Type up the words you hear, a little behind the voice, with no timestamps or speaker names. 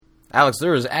Alex,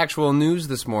 there is actual news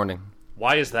this morning.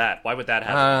 Why is that? Why would that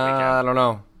happen on the weekend? I don't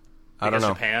know. Because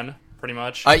Japan, pretty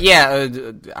much?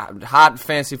 Hot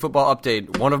fantasy football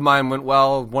update. One of mine went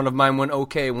well, one of mine went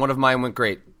okay, one of mine went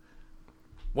great.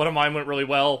 One of mine went really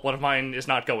well, one of mine is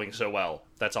not going so well.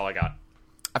 That's all I got.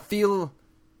 I feel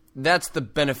that's the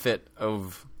benefit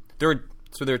of... There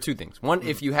are two things. One,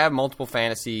 if you have multiple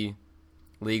fantasy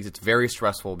leagues, it's very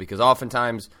stressful because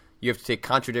oftentimes you have to take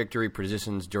contradictory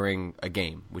positions during a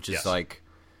game, which is like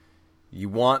you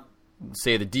want,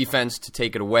 say, the defense to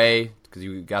take it away because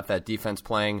you got that defense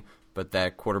playing, but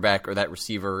that quarterback or that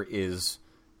receiver is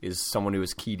someone who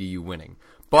is key to you winning.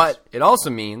 But it also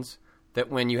means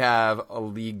that when you have a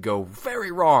league go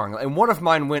very wrong, and one of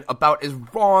mine went about as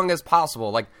wrong as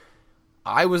possible, like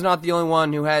I was not the only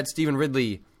one who had Stephen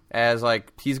Ridley as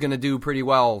like he's going to do pretty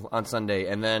well on Sunday,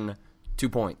 and then 2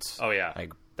 points. Oh yeah,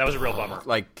 like, that was a real bummer.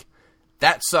 Like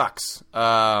that sucks.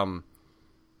 So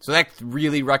that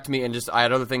really wrecked me, and just I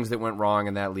had other things that went wrong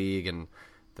in that league, and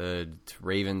the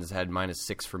Ravens had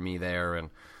 -6 for me there, and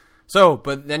so.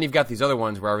 But then you've got these other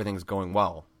ones where everything's going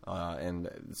well, and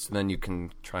so then you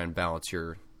can try and balance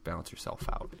yourself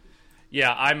out.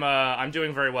 Yeah, I'm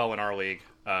doing very well in our league,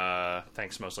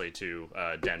 thanks mostly to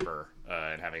Denver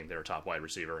and having their top wide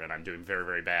receiver, and I'm doing very,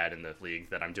 very bad in the league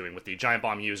that I'm doing with the Giant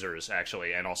Bomb users,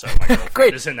 actually, and also my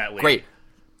girlfriend is in that league. Great.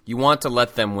 You want to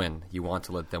let them win. That's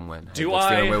the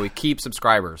only way we keep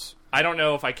subscribers. I don't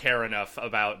know if I care enough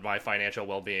about my financial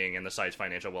well-being and the site's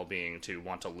financial well-being to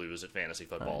want to lose at fantasy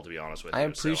football, to be honest with you.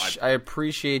 I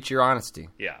appreciate your honesty.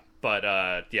 Yeah, but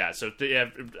I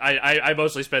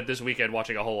mostly spent this weekend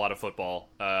watching a whole lot of football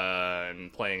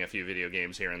and playing a few video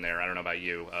games here and there. I don't know about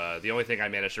you. The only thing I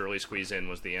managed to really squeeze in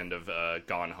was the end of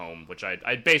Gone Home, which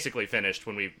I basically finished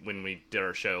when we did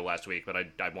our show last week, but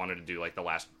I wanted to do like the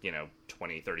last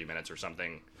 20, 30 minutes or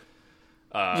something.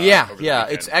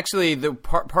 It's actually the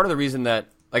part of the reason that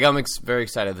like I'm very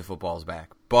excited that football's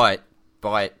back, but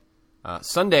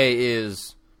Sunday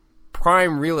is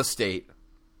prime real estate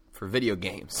for video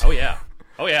games. Oh yeah,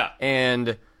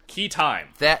 and key time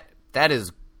that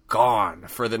is gone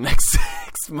for the next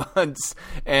 6 months,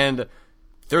 and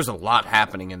there's a lot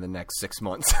happening in the next 6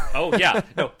 months. Oh yeah,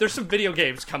 no, there's some video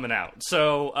games coming out,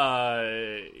 so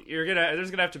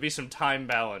there's gonna have to be some time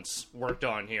balance worked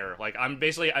on here. Like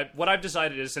what I've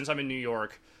decided is since I'm in New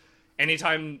York,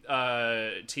 anytime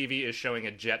TV is showing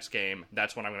a Jets game,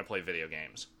 that's when I'm gonna play video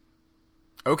games.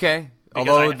 Okay, because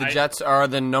although the Jets are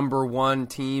the number one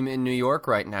team in New York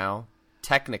right now,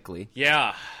 technically.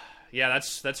 Yeah,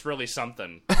 that's really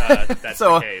something. That's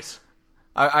so, the case.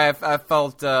 I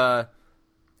felt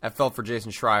for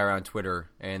Jason Schreier on Twitter,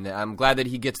 and I'm glad that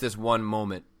he gets this one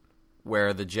moment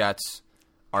where the Jets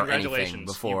are anything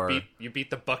before. You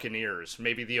beat the Buccaneers,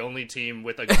 maybe the only team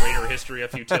with a greater history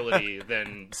of futility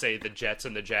than, say, the Jets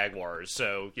and the Jaguars.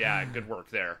 So, yeah, good work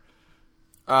there.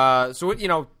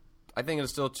 I think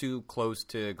it's still too close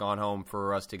to Gone Home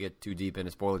for us to get too deep into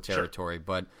spoiler territory,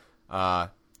 but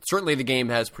certainly the game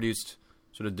has produced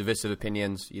sort of divisive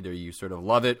opinions. Either you sort of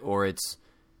love it or it's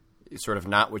sort of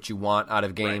not what you want out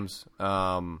of games.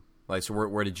 Right. So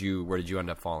where did you end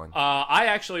up falling? I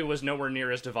actually was nowhere near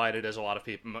as divided as a lot of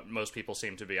people, most people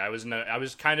seem to be. I was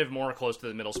kind of more close to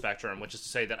the middle spectrum, which is to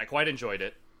say that I quite enjoyed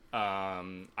it.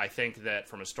 I think that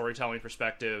from a storytelling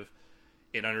perspective,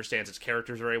 it understands its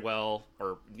characters very well,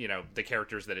 or the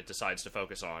characters that it decides to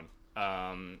focus on.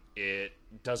 It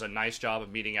does a nice job of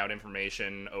meting out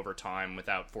information over time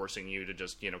without forcing you to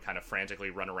just kind of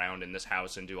frantically run around in this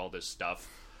house and do all this stuff.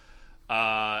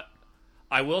 I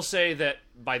will say that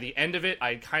by the end of it,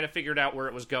 I kind of figured out where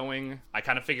it was going. I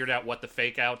kind of figured out what the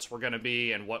fake outs were going to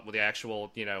be and what the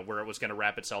actual, where it was going to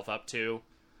wrap itself up to.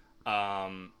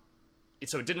 So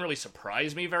it didn't really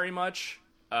surprise me very much.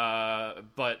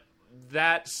 But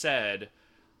that said,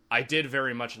 I did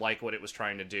very much like what it was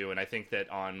trying to do. And I think that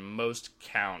on most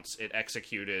counts, it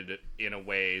executed in a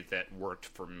way that worked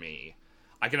for me.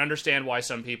 I can understand why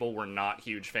some people were not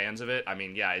huge fans of it. I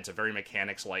mean, yeah, it's a very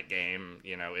mechanics-like game.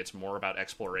 It's more about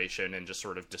exploration and just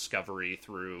sort of discovery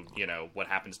through, what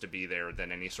happens to be there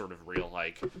than any sort of real,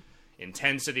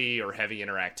 intensity or heavy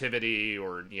interactivity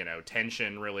or,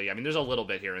 tension, really. I mean, there's a little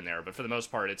bit here and there, but for the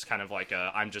most part, it's kind of like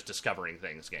a I'm just discovering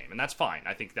things game. And that's fine.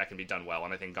 I think that can be done well,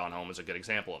 and I think Gone Home is a good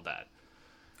example of that.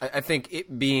 I think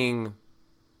it being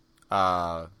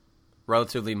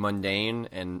relatively mundane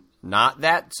and not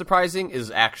that surprising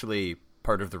is actually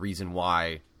part of the reason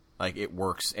why it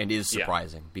works and is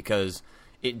surprising, because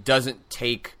it doesn't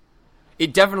take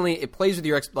it plays with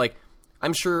your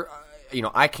I'm sure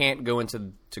I can't go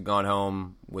into Gone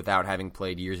Home without having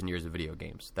played years and years of video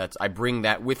games. I bring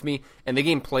that with me, and the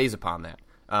game plays upon that.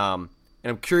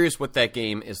 And I'm curious what that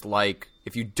game is like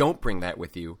if you don't bring that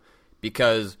with you,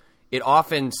 because it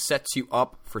often sets you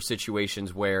up for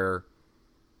situations where,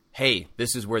 hey,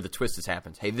 this is where the twist has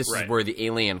happened. Hey, this is where the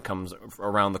alien comes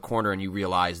around the corner and you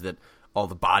realize that all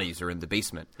the bodies are in the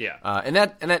basement. Yeah. And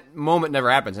that moment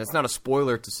never happens. And it's not a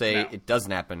spoiler to say it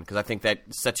doesn't happen, because I think that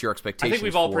sets your expectations. I think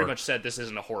we've all pretty much said this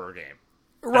isn't a horror game.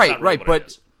 That's right.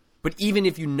 But even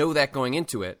if you know that going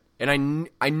into it, and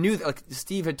I knew that, like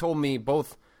Steve had told me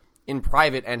both in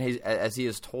private and as he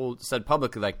has said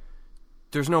publicly, like,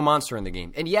 there's no monster in the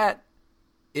game. And yet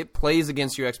it plays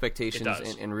against your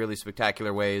expectations in really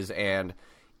spectacular ways. And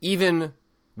even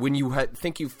when you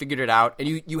think you've figured it out,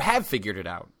 and you have figured it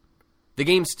out, the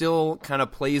game still kind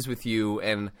of plays with you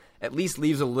and at least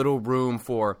leaves a little room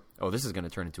for, oh, this is going to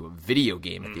turn into a video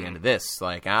game at the end of this.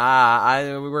 Like,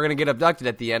 we're going to get abducted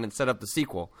at the end and set up the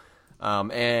sequel.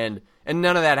 And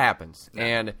none of that happens. No.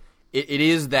 And it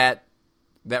is that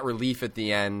relief at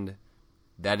the end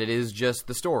that it is just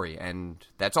the story, and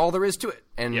that's all there is to it.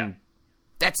 And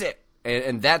that's it.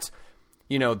 And that's,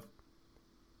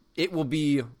 it will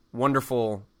be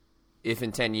wonderful if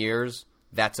in 10 years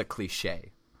that's a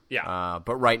cliche. Yeah.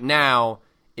 But right now,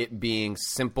 it being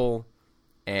simple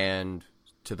and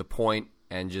to the point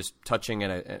and just touching in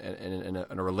a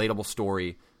relatable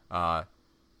story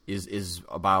is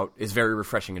very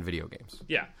refreshing in video games.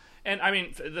 Yeah. And I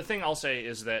mean, the thing I'll say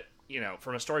is that,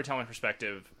 from a storytelling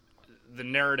perspective, the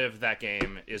narrative of that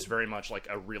game is very much like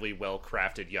a really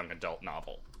well-crafted young adult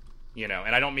novel. And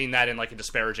I don't mean that in like a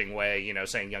disparaging way,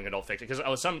 saying young adult fiction,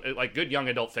 because some like good young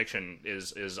adult fiction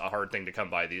is a hard thing to come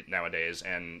by nowadays,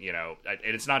 and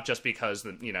it's not just because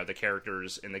the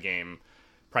characters in the game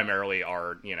primarily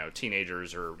are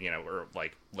teenagers or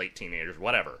like late teenagers,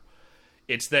 whatever.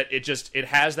 It's that it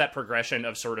has that progression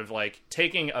of sort of like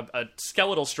taking a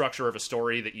skeletal structure of a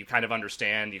story that you kind of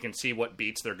understand, you can see what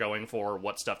beats they're going for,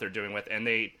 what stuff they're doing with, and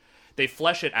they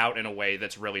flesh it out in a way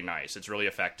that's really nice. It's really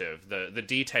effective. The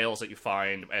details that you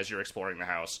find as you're exploring the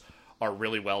house are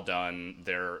really well done.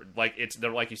 They're like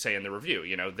you say in the review,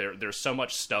 there's so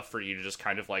much stuff for you to just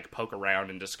kind of like poke around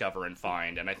and discover and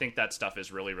find, and I think that stuff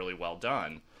is really, really well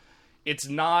done. It's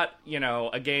not,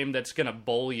 a game that's going to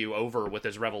bowl you over with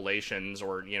its revelations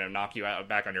or, knock you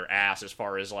back on your ass as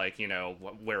far as like,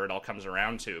 where it all comes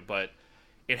around to, but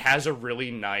it has a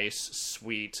really nice,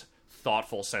 sweet,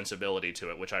 thoughtful sensibility to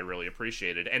it, which I really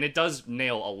appreciated. And it does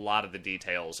nail a lot of the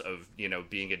details of,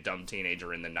 being a dumb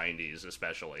teenager in the 90s,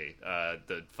 especially.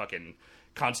 The fucking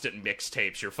constant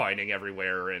mixtapes you're finding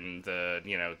everywhere, and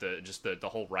the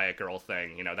whole Riot Girl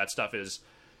thing. That stuff is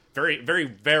very, very,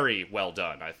 very well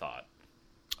done, I thought.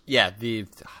 Yeah, the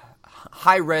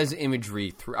high-res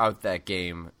imagery throughout that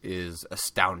game is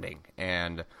astounding.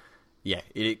 And, yeah,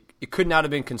 it could not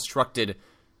have been constructed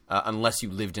unless you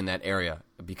lived in that area,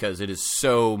 because it is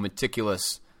so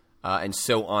meticulous and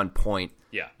so on point.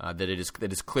 Yeah. That it is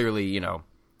clearly,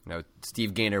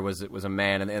 Steve Gaynor was a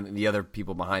man, and the other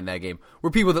people behind that game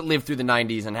were people that lived through the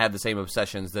 90s and had the same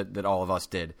obsessions that all of us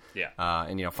did. Yeah.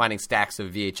 And finding stacks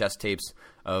of VHS tapes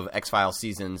of X-Files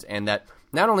seasons, and that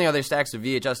not only are there stacks of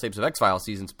VHS tapes of X-Files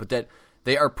seasons, but that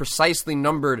they are precisely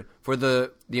numbered for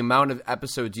the amount of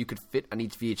episodes you could fit on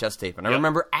each VHS tape. And I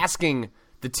remember asking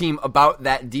the team about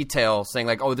that detail, saying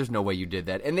like, "Oh, there's no way you did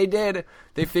that," and they did.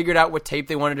 They figured out what tape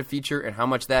they wanted to feature and how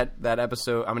much that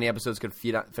episode, how many episodes could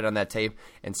fit on that tape,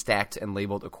 and stacked and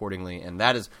labeled accordingly. And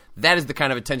that is the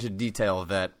kind of attention to detail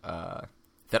that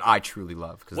I truly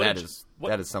love, because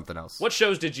that is something else. What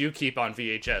shows did you keep on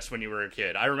VHS when you were a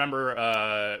kid? I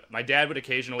remember my dad would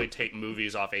occasionally tape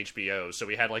movies off HBO, so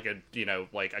we had like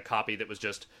a copy that was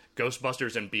just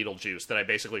Ghostbusters and Beetlejuice that I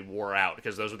basically wore out,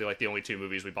 because those were the only two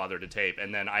movies we bothered to tape.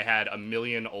 And then I had a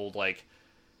million old I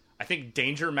think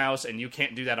Danger Mouse and You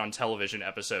Can't Do That on Television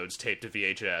episodes taped to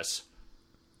VHS.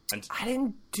 And I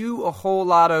didn't do a whole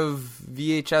lot of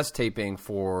VHS taping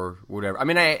for whatever. I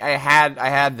mean, I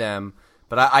had them.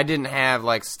 But I didn't have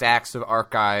like stacks of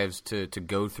archives to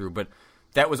go through. But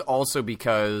that was also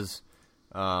because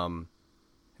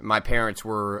my parents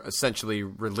were essentially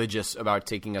religious about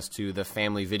taking us to the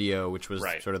Family Video, which was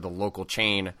sort of the local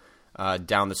chain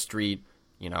down the street.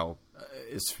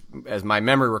 As my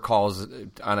memory recalls,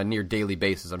 on a near daily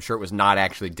basis. I'm sure it was not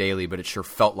actually daily, but it sure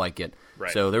felt like it.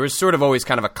 Right. So there was sort of always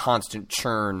kind of a constant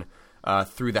churn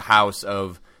through the house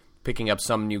of picking up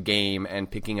some new game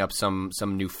and picking up some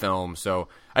new film. So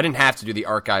I didn't have to do the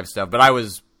archive stuff, but I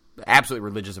was absolutely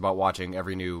religious about watching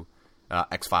every new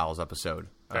X-Files episode.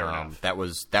 Fair enough. That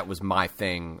was my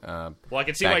thing. Well, I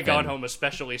can see why Gone Home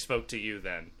especially spoke to you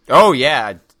then. Oh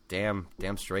yeah, damn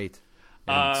straight.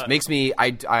 It makes me.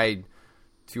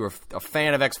 If you're a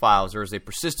fan of X-Files, there is a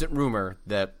persistent rumor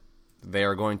that they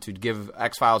are going to give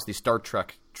X-Files the Star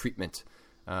Trek treatment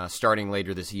starting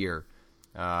later this year,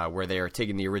 where they are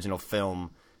taking the original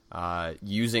film,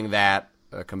 using that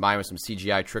combined with some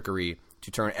CGI trickery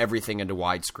to turn everything into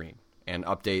widescreen and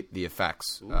update the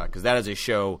effects, because that is a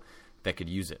show that could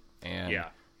use it. And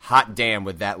hot damn,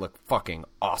 would that look fucking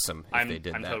awesome if they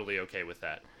did that. I'm totally okay with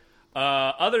that.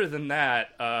 Other than that,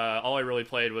 all I really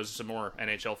played was some more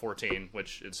NHL 14,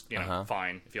 which is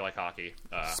fine if you like hockey.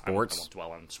 Sports. I won't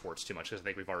dwell on sports too much because I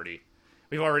think we've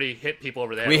already hit people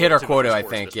over there. We hit our quota, I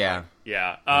think. Yeah.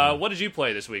 Yeah. What did you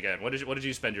play this weekend? What did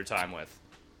you spend your time with?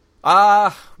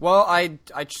 Well, I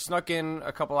snuck in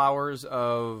a couple hours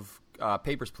of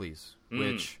Papers, Please,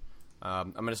 which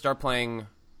I'm going to start playing.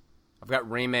 I've got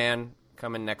Rayman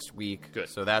coming next week. Good.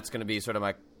 So that's going to be sort of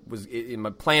my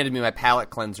plan to be my palate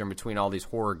cleanser in between all these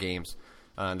horror games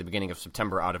in the beginning of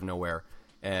September out of nowhere.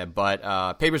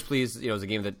 But Papers, Please, is a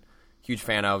game that huge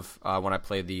fan of when I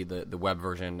played the web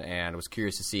version, and was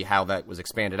curious to see how that was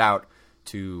expanded out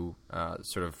to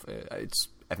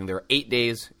I think there are 8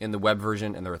 days in the web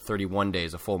version, and there are 31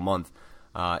 days, a full month,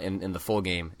 in the full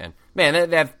game. And man,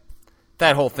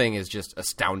 that whole thing is just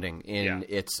astounding in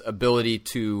its ability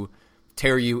to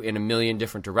tear you in a million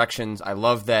different directions. I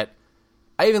love that.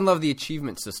 I even love the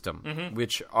achievement system,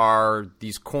 which are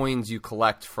these coins you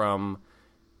collect from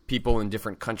people in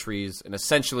different countries. And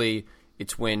essentially,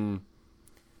 it's when,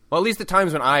 well, at least the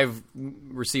times when I've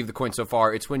received the coin so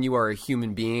far, it's when you are a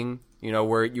human being,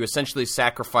 where you essentially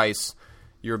sacrifice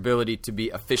your ability to be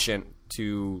efficient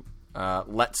to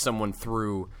let someone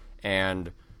through.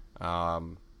 And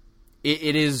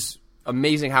it is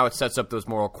amazing how it sets up those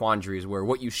moral quandaries where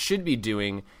what you should be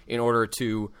doing in order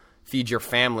to feed your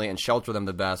family and shelter them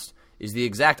the best is the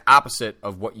exact opposite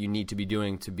of what you need to be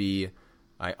doing to be,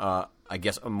 I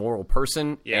guess, a moral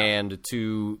person and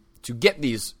to get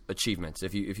these achievements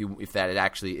if that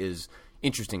actually is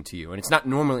interesting to you. And it's not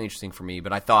normally interesting for me,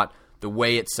 but I thought the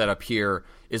way it's set up here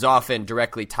is often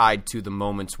directly tied to the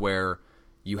moments where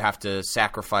you have to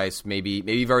sacrifice. Maybe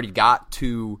you've already got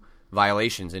 2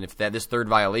 violations, and if this third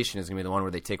violation is going to be the one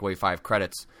where they take away 5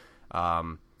 credits,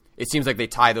 it seems like they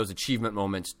tie those achievement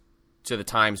moments to the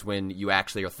times when you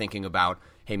actually are thinking about,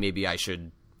 hey, maybe I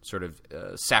should sort of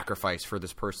sacrifice for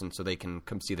this person so they can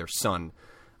come see their son.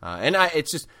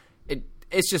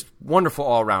 It's just wonderful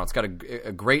all around. It's got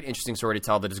a great, interesting story to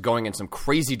tell that is going in some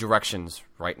crazy directions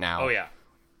right now. Oh, yeah.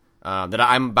 That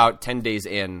I'm about 10 days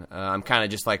in. I'm kind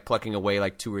of just like plucking away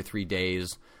like 2 or 3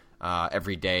 days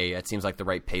every day. It seems like the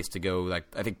right pace to go. Like,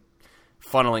 I think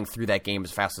funneling through that game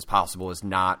as fast as possible is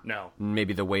not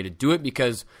maybe the way to do it,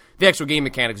 because the actual game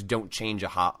mechanics don't change a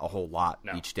whole lot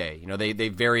each day. They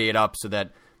vary it up so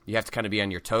that you have to kind of be on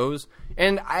your toes.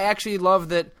 And I actually love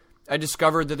that I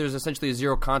discovered that there's essentially a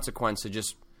zero consequence to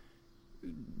just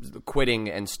quitting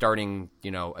and starting,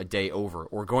 a day over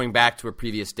or going back to a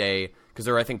previous day, because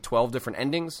there are, I think, 12 different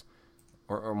endings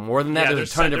or more than that. Yeah,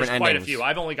 there's a ton of different endings. Quite a few.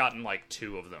 I've only gotten like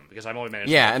 2 of them because I've only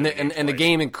managed. Yeah, and the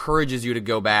game encourages you to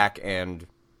go back and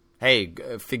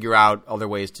figure out other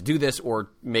ways to do this or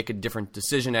make a different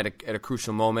decision at a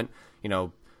crucial moment.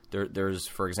 There's,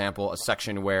 for example, a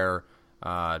section where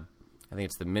I think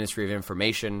it's the Ministry of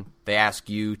Information. They ask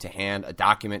you to hand a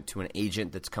document to an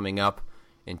agent that's coming up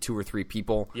in 2 or 3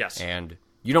 people. Yes. And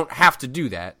you don't have to do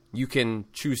that. You can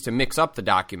choose to mix up the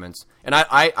documents. And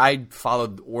I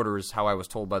followed orders how I was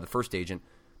told by the first agent,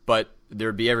 but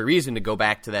there'd be every reason to go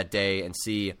back to that day and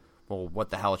see, well, what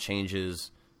the hell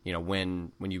changes,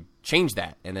 when you change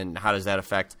that, and then how does that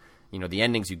affect, the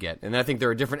endings you get. And I think there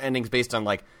are different endings based on,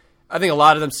 like, I think a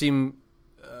lot of them seem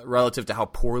relative to how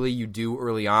poorly you do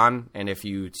early on, and if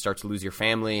you start to lose your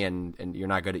family and you're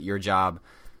not good at your job.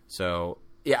 So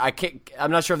yeah, I'm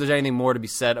not sure if there's anything more to be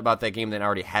said about that game than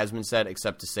already has been said,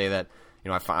 except to say that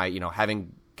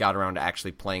having got around to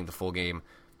actually playing the full game,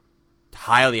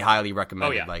 highly, highly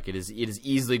recommended. Oh, yeah. Like, it is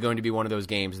easily going to be one of those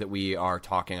games that we are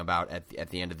talking about at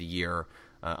the end of the year.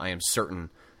 I am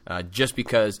certain, just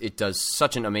because it does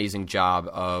such an amazing job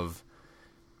of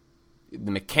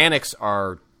the mechanics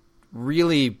are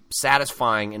really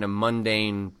satisfying in a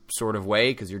mundane sort of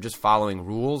way because you're just following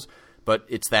rules. But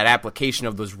it's that application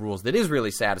of those rules that is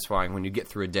really satisfying when you get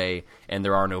through a day and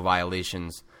there are no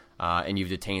violations, and you've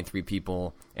detained 3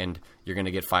 people, and you're going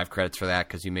to get 5 credits for that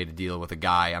because you made a deal with a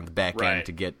guy on the back end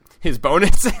to get his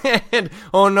bonus. And,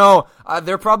 oh no,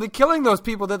 they're probably killing those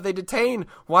people that they detain.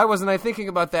 Why wasn't I thinking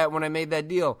about that when I made that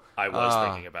deal? I was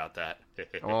thinking about that.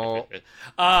 Oh,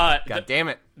 God damn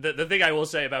it. The thing I will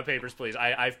say about Papers, Please,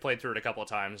 I've played through it a couple of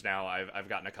times now. I've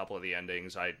gotten a couple of the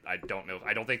endings. I don't know.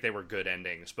 I don't think they were good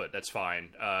endings, but that's fine.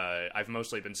 I've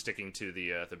mostly been sticking to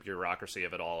the bureaucracy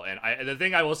of it all. And the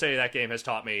thing I will say that game has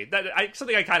taught me,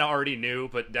 something I kind of already knew,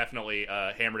 but definitely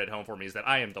hammered it home for me, is that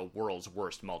I am the world's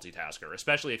worst multitasker,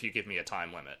 especially if you give me a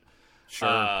time limit.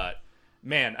 Sure.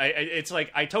 Man, it's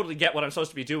like I totally get what I'm supposed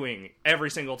to be doing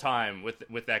every single time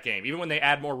with that game. Even when they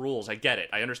add more rules, I get it.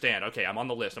 I understand. Okay, I'm on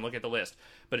the list. I'm looking at the list.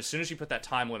 But as soon as you put that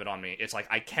time limit on me, it's like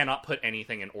I cannot put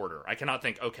anything in order. I cannot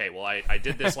think, okay, well, I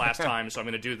did this last time, so I'm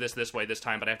going to do this way this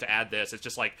time, but I have to add this. It's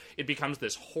just like it becomes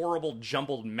this horrible,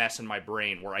 jumbled mess in my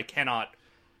brain where I cannot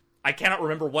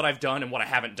remember what I've done and what I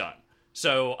haven't done.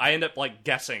 So I end up, like,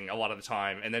 guessing a lot of the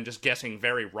time, and then just guessing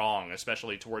very wrong,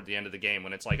 especially toward the end of the game,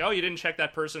 when it's like, oh, you didn't check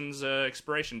that person's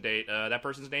expiration date, that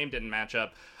person's name didn't match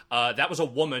up, that was a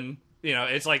woman,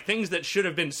 it's like things that should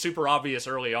have been super obvious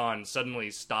early on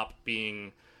suddenly stop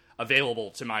being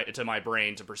available to my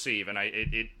brain to perceive, and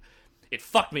it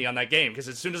fucked me on that game, because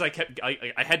as soon as I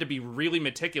had to be really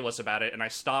meticulous about it, and I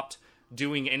stopped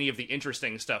doing any of the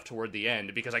interesting stuff toward the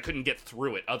end, because I couldn't get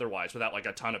through it otherwise without, like,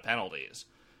 a ton of penalties.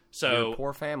 So Your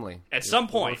poor family. At some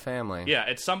point, family. Yeah,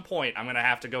 at some point, I'm gonna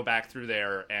have to go back through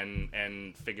there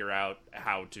and figure out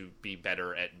how to be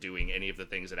better at doing any of the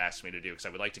things it asks me to do. Because I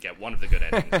would like to get one of the good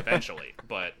endings eventually,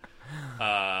 but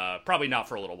probably not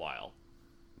for a little while.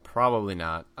 Probably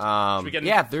not.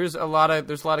 There's a lot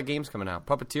of games coming out.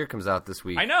 Puppeteer comes out this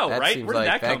week. I know, right? Where did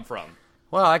that come from?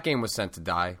 Well, that game was sent to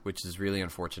die, which is really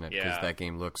unfortunate because that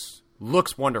game looks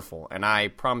wonderful, and I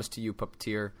promise to you,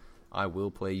 Puppeteer, I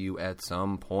will play you at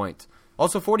some point.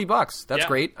 Also, $40. That's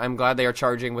great. I'm glad they are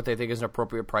charging what they think is an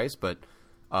appropriate price, but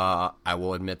I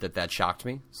will admit that shocked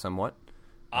me somewhat.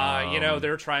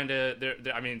 They're trying to.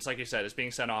 It's like you said, it's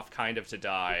being sent off kind of to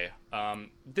die.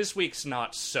 This week's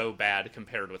not so bad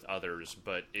compared with others,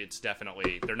 but it's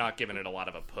definitely they're not giving it a lot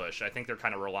of a push. I think they're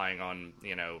kind of relying on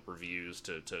reviews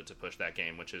to push that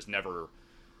game, which is never.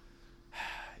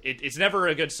 It's never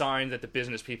a good sign that the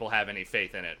business people have any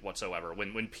faith in it whatsoever.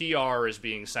 When PR is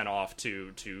being sent off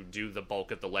to do the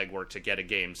bulk of the legwork to get a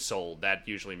game sold, that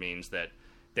usually means that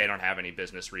they don't have any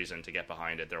business reason to get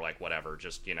behind it. They're like, whatever,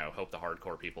 just hope the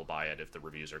hardcore people buy it if the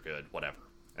reviews are good, whatever.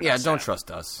 And don't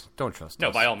trust us. Don't trust us. No,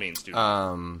 by all means, do.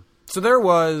 So there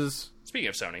was. Speaking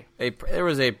of Sony,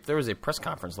 there was a press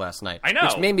conference last night. I know,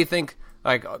 which made me think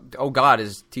like, oh God,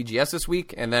 is TGS this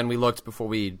week? And then we looked before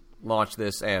we launched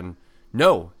this and.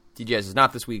 No, TGS is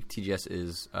not this week. TGS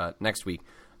is next week.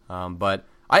 But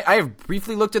I have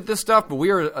briefly looked at this stuff, but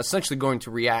we are essentially going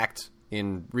to react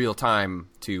in real time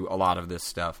to a lot of this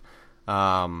stuff.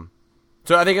 So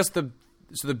I think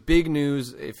the big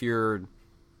news, if you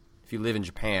live in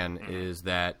Japan, is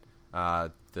that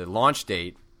the launch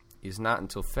date is not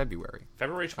until February.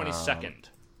 February 22nd.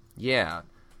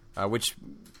 Which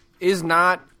is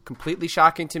not completely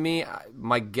shocking to me.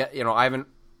 I haven't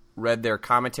read their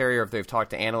commentary or if they've talked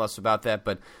to analysts about that,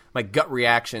 but my gut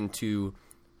reaction to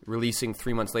releasing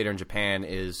 3 months later in Japan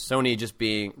is Sony just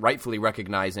being rightfully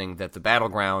recognizing that the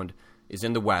battleground is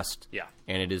in the West,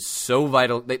 and it is so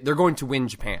vital. They're going to win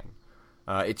Japan.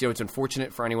 It's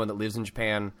unfortunate for anyone that lives in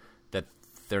Japan that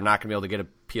they're not going to be able to get a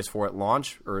PS4 at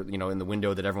launch or in the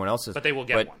window that everyone else is. But they will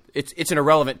get one. It's an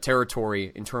irrelevant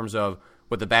territory in terms of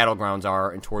what the battlegrounds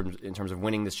are in terms of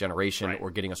winning this generation or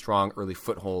getting a strong early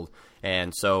foothold.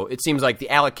 And so it seems like the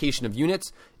allocation of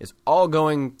units is all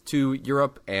going to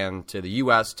Europe and to the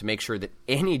U.S. to make sure that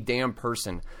any damn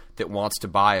person that wants to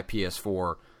buy a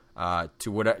PS4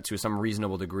 to some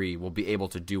reasonable degree will be able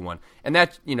to do one. And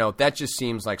that just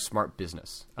seems like smart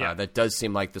business. That does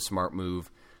seem like the smart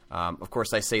move. Of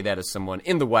course, I say that as someone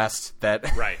in the West that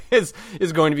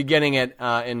is going to be getting it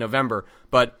in November.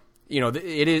 But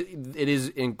it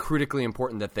is critically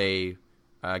important that they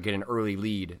get an early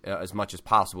lead as much as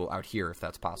possible out here, if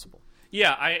that's possible.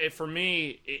 Yeah, for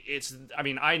me,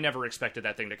 I never expected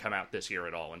that thing to come out this year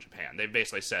at all in Japan. They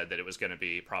basically said that it was going to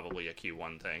be probably a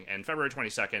Q1 thing. And February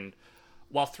 22nd,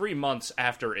 while 3 months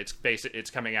after it's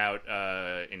coming out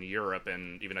in Europe,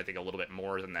 and even I think a little bit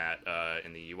more than that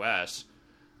in the US,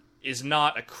 is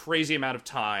not a crazy amount of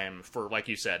time for, like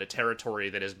you said, a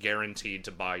territory that is guaranteed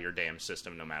to buy your damn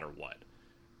system no matter what.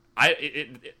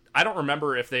 I don't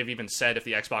remember if they've even said if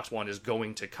the Xbox One is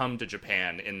going to come to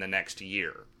Japan in the next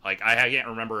year. Like, I can't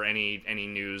remember any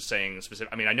news saying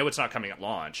specific. I mean, I know it's not coming at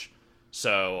launch,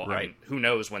 so who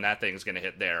knows when that thing's going to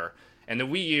hit there. And the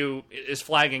Wii U is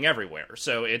flagging everywhere,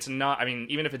 so it's not. I mean,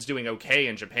 even if it's doing okay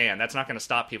in Japan, that's not going to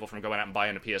stop people from going out and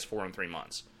buying a PS4 in 3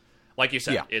 months. Like you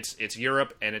said, Yeah. it's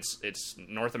Europe and it's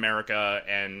North America,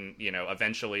 and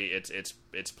eventually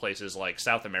it's places like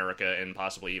South America and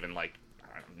possibly even like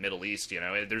I don't know, Middle East.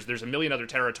 There's a million other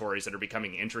territories that are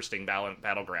becoming interesting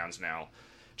battlegrounds now.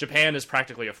 Japan is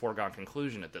practically a foregone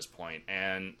conclusion at this point,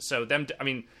 and so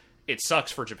it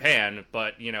sucks for Japan,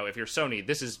 but if you're Sony,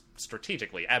 this is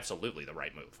strategically absolutely the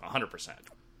right move, 100%.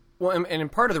 Well,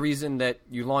 and part of the reason that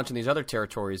you launch in these other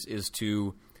territories is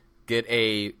to get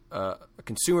a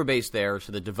consumer base there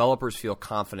so the developers feel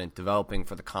confident developing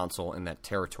for the console in that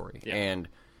territory. Yeah. And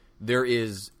there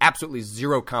is absolutely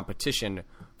zero competition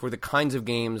for the kinds of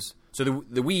games. So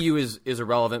the Wii U is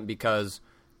irrelevant because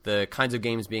the kinds of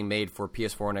games being made for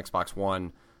PS4 and Xbox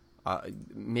One,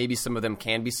 maybe some of them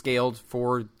can be scaled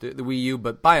for the Wii U,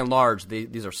 but by and large,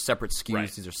 these are separate SKUs.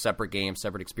 Right. These are separate games,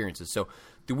 separate experiences. So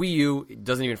the Wii U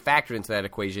doesn't even factor into that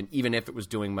equation, even if it was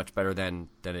doing much better than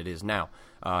it is now.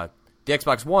 The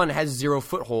Xbox One has zero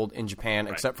foothold in Japan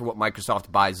except for what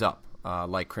Microsoft buys up,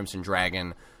 like Crimson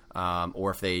Dragon,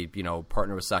 or if they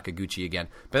partner with Sakaguchi again.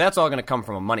 But that's all going to come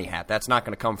from a money hat. That's not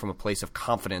going to come from a place of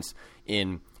confidence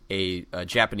in a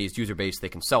Japanese user base they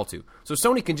can sell to. So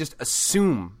Sony can just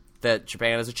assume that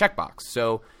Japan is a checkbox.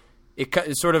 So it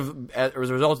sort of, as a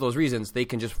result of those reasons, they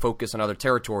can just focus on other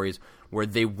territories where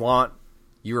they want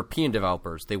European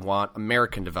developers, they want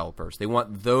American developers, they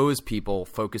want those people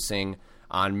focusing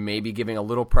on maybe giving a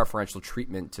little preferential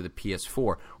treatment to the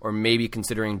PS4, or maybe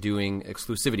considering doing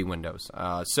exclusivity windows.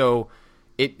 So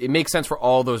it makes sense for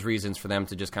all those reasons for them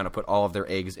to just kind of put all of their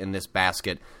eggs in this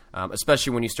basket,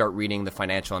 especially when you start reading the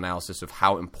financial analysis of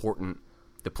how important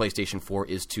the PlayStation 4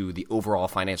 is to the overall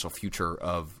financial future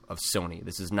of Sony.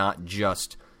 This is not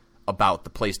just about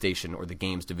the PlayStation or the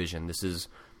games division. This is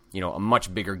a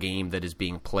much bigger game that is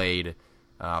being played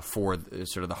for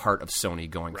sort of the heart of Sony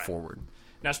going forward.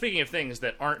 Now, speaking of things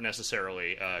that aren't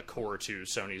necessarily core to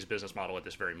Sony's business model at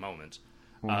this very moment,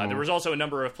 there was also a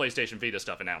number of PlayStation Vita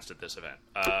stuff announced at this event.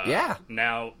 Yeah.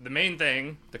 Now, the main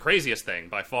thing, the craziest thing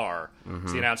by far,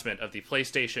 is the announcement of the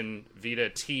PlayStation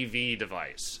Vita TV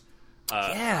device.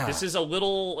 This is a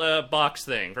little box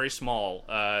thing, very small,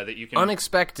 that you can...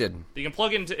 Unexpected. You can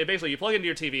plug into... Basically, you plug into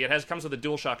your TV. It comes with a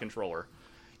DualShock controller.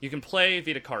 You can play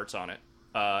Vita carts on it,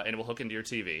 and it will hook into your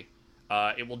TV.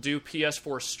 It will do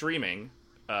PS4 streaming,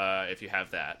 if you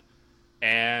have that.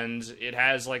 And it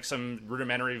has, like, some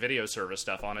rudimentary video service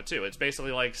stuff on it, too. It's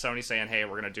basically like Sony saying, hey,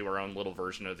 we're going to do our own little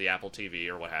version of the Apple TV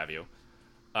or what have you.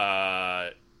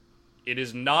 It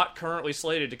is not currently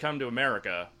slated to come to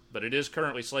America, but it is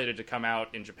currently slated to come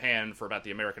out in Japan for about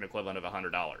the American equivalent of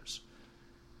 $100.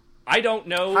 I don't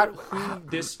know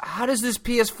How does this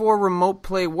PS4 remote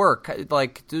play work?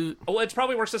 Well, it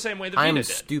probably works the same way the Vita did. I'm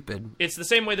stupid. It's the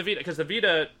same way the Vita, because the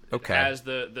Vita has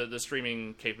the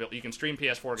streaming capability. You can stream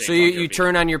PS4 games. So you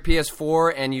turn on your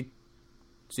PS4 and you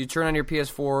turn on your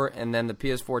PS4 and then the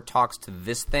PS4 talks to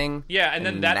this thing. Yeah, and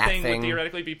then that thing would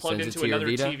theoretically be plugged into another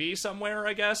Vita? TV somewhere,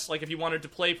 I guess. Like if you wanted to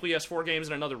play PS4 games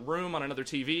in another room on another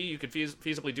TV, you could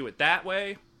feasibly do it that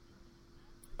way.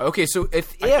 Okay, so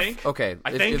if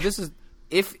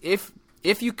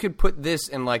you could put this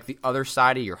in like the other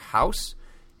side of your house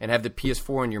and have the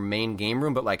PS4 in your main game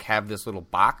room, but like have this little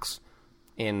box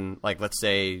in like let's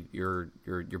say your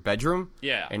bedroom,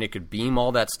 and it could beam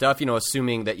all that stuff.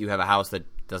 Assuming that you have a house that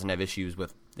doesn't have issues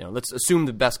with, let's assume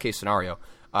the best case scenario.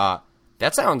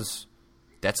 That sounds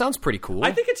pretty cool.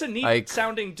 I think it's a neat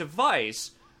sounding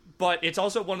device. But it's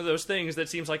also one of those things that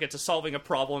seems like it's solving a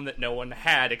problem that no one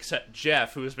had except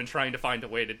Jeff, who has been trying to find a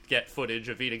way to get footage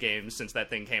of Vita games since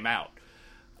that thing came out.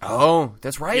 Oh,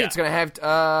 that's right. Yeah. It's going to have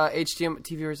HDMI,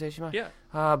 TV or HDMI.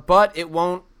 Yeah. But it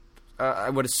won't, I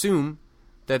would assume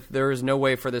that there is no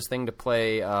way for this thing to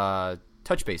play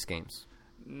touch-based games,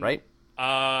 right?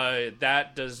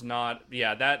 That does not...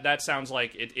 Yeah, that sounds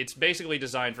like... It's basically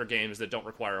designed for games that don't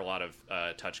require a lot of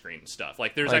touchscreen stuff.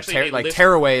 Like, there's actually a list...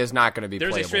 Tearaway is not going to be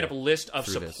playable. There's a straight-up list of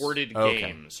supported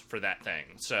games for that thing.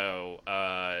 So,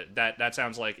 that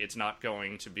sounds like it's not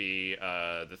going to be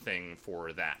the thing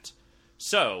for that.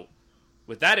 So,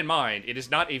 with that in mind, it is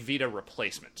not a Vita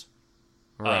replacement.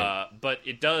 Right. But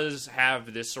it does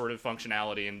have this sort of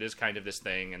functionality and is kind of this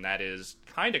thing, and that is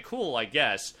kind of cool, I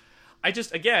guess.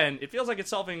 Again, it feels like it's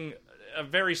solving a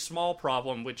very small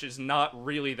problem, which is not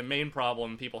really the main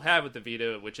problem people have with the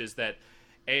Vita, which is that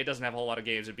A, it doesn't have a whole lot of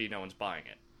games, and B, no one's buying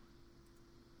it.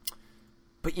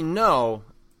 But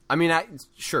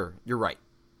sure, you're right.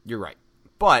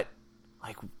 But,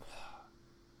 like,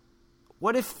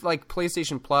 what if, like,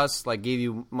 PlayStation Plus, like, gave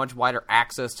you much wider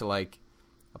access to, like,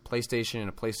 a PlayStation and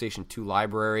a PlayStation 2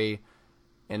 library,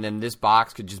 and then this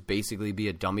box could just basically be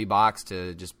a dummy box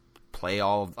to just play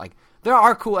all of, like... There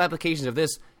are cool applications of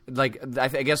this. I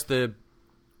guess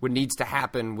what needs to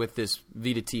happen with this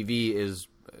Vita TV is,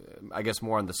 I guess,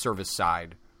 more on the service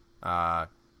side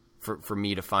for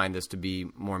me to find this to be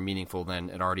more meaningful than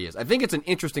it already is. I think it's an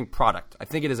interesting product. I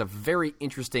think it is a very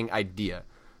interesting idea.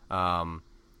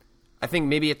 I think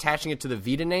maybe attaching it to the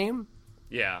Vita name,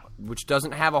 which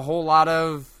doesn't have a whole lot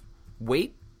of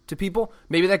weight to people,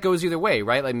 maybe that goes either way,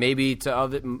 right? Like maybe to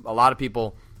a lot of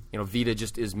people, Vita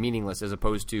just is meaningless as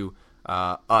opposed to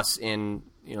us in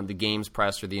the games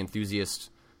press or the enthusiast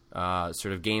sort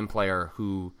of game player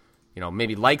who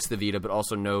maybe likes the Vita but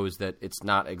also knows that it's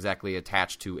not exactly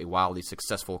attached to a wildly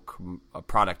successful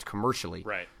product commercially.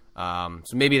 Right.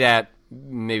 So maybe that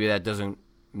doesn't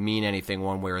mean anything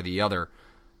one way or the other.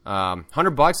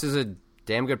 $100 is a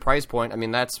damn good price point. I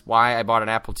mean, that's why I bought an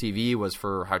Apple TV, was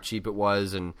for how cheap it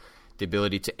was and the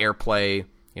ability to AirPlay,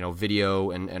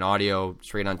 video and audio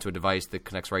straight onto a device that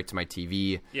connects right to my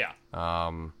TV. Yeah.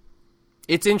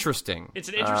 It's interesting. It's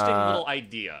an interesting little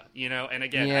idea, and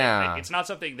again, it's not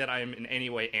something that I'm in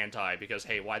any way anti because,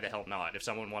 hey, why the hell not? If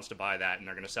someone wants to buy that and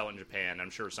they're going to sell it in Japan,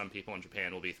 I'm sure some people in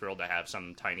Japan will be thrilled to have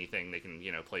some tiny thing they can,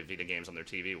 play Vita games on their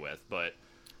TV with, but...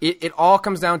 It all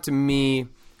comes down to me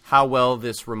how well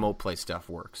this remote play stuff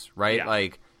works, right? Yeah.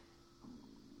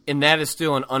 And that is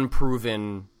still an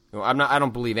unproven... I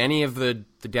don't believe any of the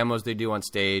demos they do on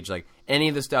stage, like any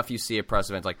of the stuff you see at press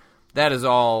events, like that is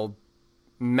all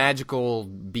magical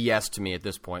BS to me at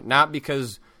this point. Not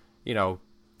because,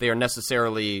 they are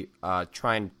necessarily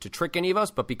trying to trick any of us,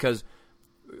 but because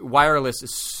wireless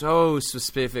is so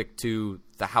specific to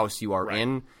the house you are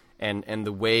in and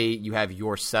the way you have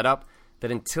your setup that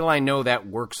until I know that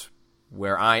works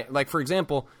where for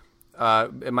example,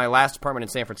 in my last apartment in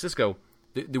San Francisco,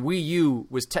 the Wii U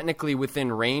was technically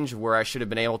within range of where I should have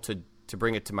been able to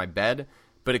bring it to my bed,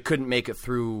 but it couldn't make it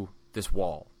through this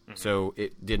wall. Mm-hmm. So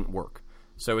it didn't work.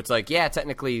 So it's like, yeah,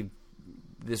 technically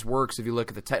this works if you look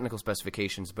at the technical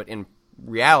specifications, but in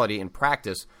reality, in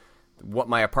practice, what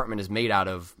my apartment is made out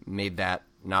of made that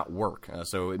not work.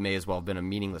 So it may as well have been a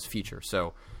meaningless feature.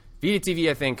 So Vita TV,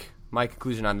 I think my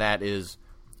conclusion on that is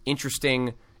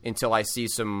interesting until I see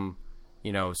some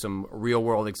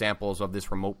real-world examples of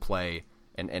this remote play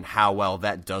and how well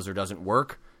that does or doesn't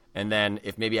work. And then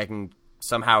if maybe I can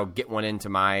somehow get one into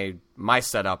my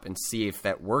setup and see if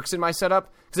that works in my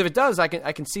setup. Because if it does, I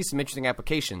can see some interesting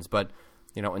applications. But,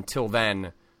 until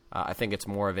then, I think it's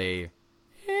more of a,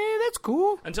 that's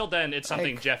cool. Until then, it's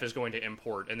something Jeff is going to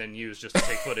import and then use just to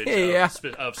take footage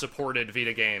of supported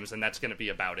Vita games, and that's going to be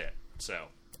about it. So...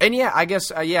 And I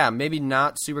guess, maybe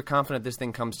not super confident this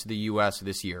thing comes to the U.S.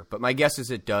 this year. But my guess is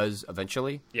it does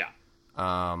eventually. Yeah.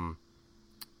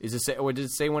 Did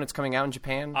it say when it's coming out in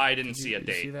Japan? I didn't see a date.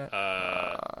 Did you see that?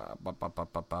 I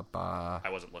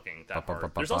wasn't looking that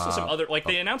hard. There's also some other...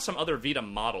 they announced some other Vita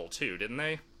model, too, didn't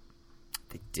they?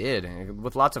 They did,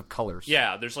 with lots of colors.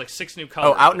 Yeah, there's 6 new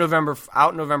colors. Oh, out November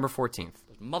 14th.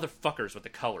 Motherfuckers with the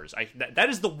colors. That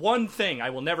is the one thing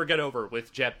I will never get over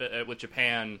with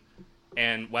Japan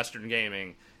and Western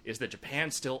gaming, is that Japan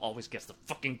still always gets the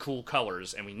fucking cool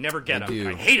colors, and we never get them.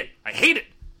 I hate it!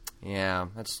 Yeah,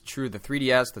 that's true. The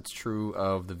 3DS, that's true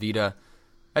of the Vita.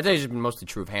 I'd say it's been mostly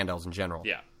true of handhelds in general.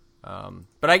 Yeah.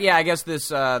 But I guess this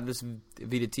Vita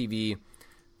TV,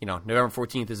 November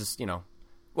 14th is,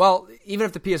 well, even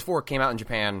if the PS4 came out in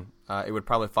Japan, it would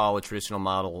probably follow a traditional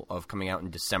model of coming out in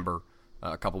December,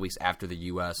 a couple weeks after the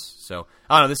U.S. So,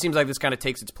 I don't know, this seems like this kind of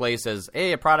takes its place as,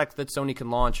 a product that Sony can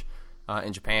launch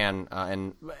in Japan.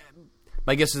 And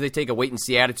my guess is they take a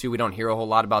wait-and-see attitude. We don't hear a whole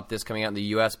lot about this coming out in the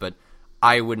U.S., but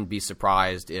I wouldn't be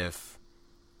surprised if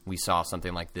we saw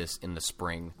something like this in the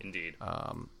spring. Indeed.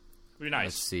 Would be nice.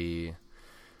 Let's see.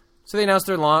 So they announced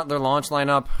their launch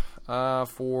lineup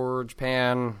for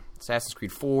Japan: Assassin's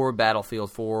Creed 4,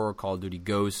 Battlefield 4, Call of Duty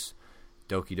Ghosts,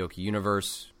 Doki Doki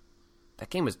Universe.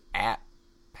 That game was at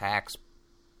PAX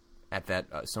at that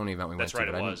Sony event we went to,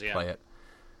 but I didn't play it.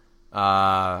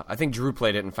 I think Drew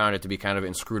played it and found it to be kind of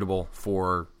inscrutable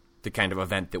for the kind of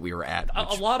event that we were at.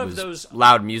 A lot of those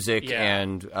loud music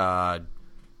and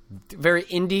very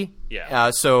indie. Yeah.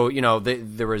 So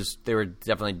they were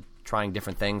definitely trying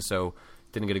different things. So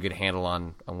didn't get a good handle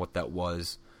on what that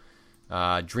was.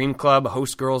 Dream Club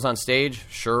host girls on stage.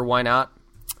 Sure, why not?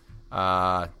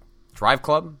 Drive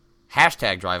Club.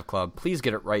 Hashtag Drive Club. Please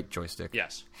get it right, Joystick.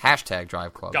 Yes. Hashtag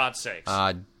Drive Club. God's sakes.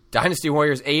 Dynasty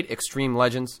Warriors 8 Extreme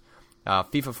Legends.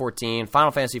 FIFA 14.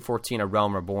 Final Fantasy 14 A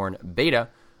Realm Reborn Beta.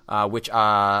 Which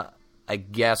I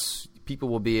guess people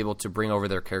will be able to bring over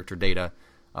their character data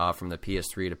from the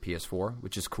PS3 to PS4,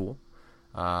 which is cool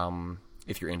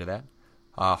if you're into that.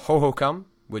 Ho Ho Come,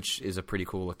 which is a pretty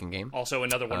cool looking game. Also,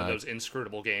 another one of those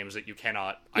inscrutable games that you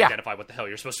cannot Yeah. identify what the hell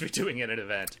you're supposed to be doing in an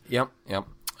event. Yep.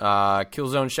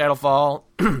 Killzone Shadowfall,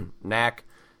 Knack,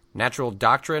 Natural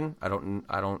Doctrine. I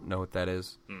don't know what that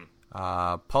is.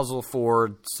 Puzzle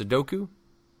for Sudoku.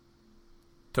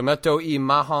 Tomato e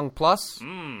Mahjong Plus.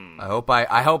 I hope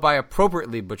I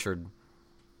appropriately butchered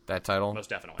that title. Most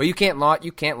definitely. But you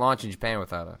can't launch in Japan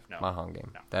without a Mahjong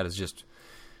game. No. That is just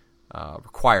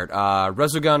required.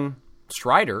 Resogun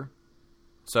Strider.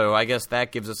 So I guess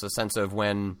that gives us a sense of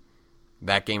when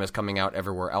that game is coming out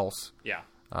everywhere else. Yeah.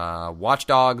 Watch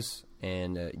Dogs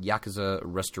and Yakuza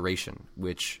Restoration,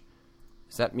 which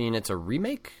does that mean it's a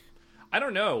remake? I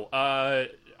don't know. I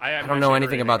don't know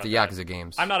anything about the Yakuza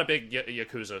games. I'm not a big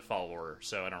Yakuza follower,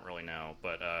 so I don't really know.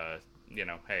 But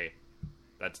hey,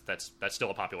 that's still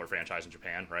a popular franchise in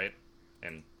Japan, right?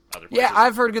 And other places. Yeah,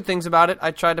 I've heard good things about it.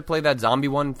 I tried to play that zombie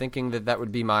one, thinking that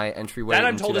would be my entryway that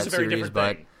I'm into told that is a very series, different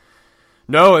but thing.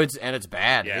 no, it's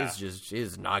bad. Yeah. It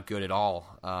is not good at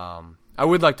all. I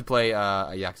would like to play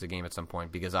a Yakuza game at some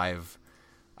point because I've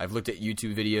looked at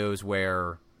YouTube videos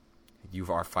where you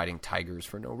are fighting tigers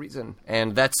for no reason,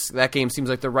 and that game seems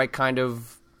like the right kind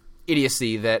of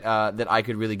idiocy that I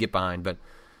could really get behind. But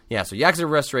yeah, so Yakuza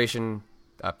Restoration,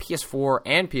 PS4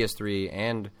 and PS3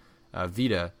 and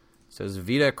Vita. Says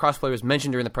Vita crossplay was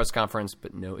mentioned during the press conference,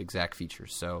 but no exact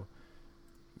features. So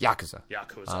Yakuza.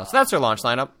 So that's their launch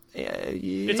lineup.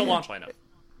 It's a launch lineup.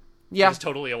 Yeah, It's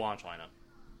totally a launch lineup.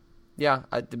 yeah.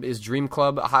 Is Dream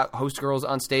Club host girls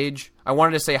on stage? I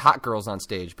wanted to say hot girls on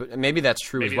stage, but maybe that's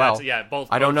true as well. Both.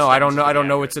 I don't know. I don't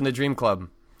know what's in the Dream Club.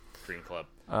 Dream Club.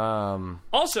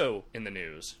 Also in the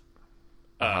news,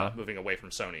 moving away from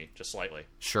Sony just slightly.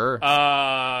 Sure.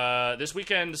 This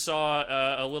weekend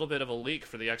saw a little bit of a leak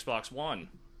for the Xbox One.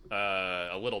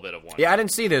 A little bit of one. Yeah, I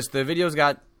didn't see this. The videos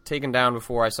got taken down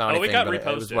before I saw anything. It got but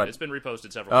reposted. It's been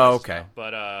reposted several Oh, times. okay. Now.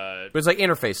 But it's like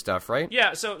interface stuff, right?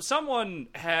 Yeah, so someone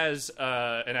has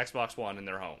an Xbox One in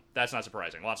their home. That's not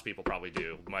surprising. Lots of people probably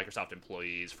do. Microsoft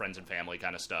employees, friends and family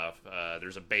kind of stuff.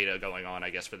 There's a beta going on, I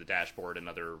guess, for the dashboard and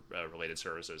other related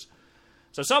services.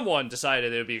 So someone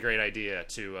decided it would be a great idea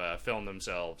to film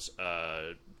themselves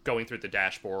going through the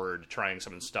dashboard, trying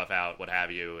some stuff out, what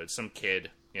have you. It's some kid,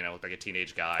 like a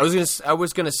teenage guy. I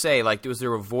was gonna say, like, was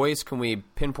there a voice? Can we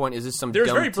pinpoint? Is this some There's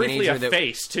dumb very briefly teenager a that...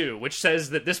 face, too, which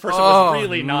says that this person was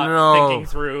really not no. thinking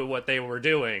through what they were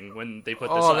doing when they put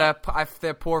this up.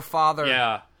 that poor father.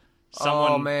 Yeah.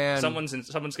 Man. Someone's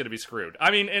going to be screwed.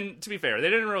 I mean, and to be fair, they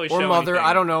didn't really show Or mother. anything.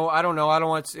 I don't know. I don't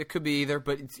want. It could be either,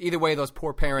 but it's either way. Those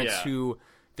poor parents Yeah. who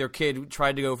their kid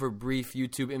tried to go for brief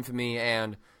YouTube infamy,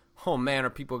 and oh man, are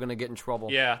people going to get in trouble?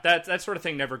 Yeah, that sort of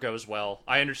thing never goes well.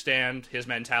 I understand his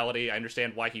mentality. I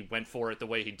understand why he went for it the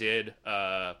way he did.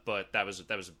 But that was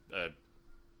a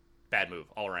bad move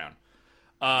all around.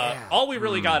 All we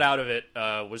really got out of it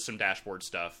was some dashboard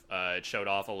stuff. It showed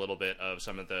off a little bit of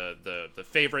some of the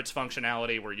favorites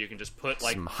functionality where you can just put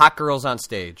like Some hot girls on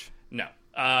stage. No.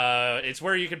 It's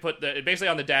where you can put basically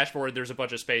on the dashboard. There's a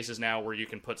bunch of spaces now where you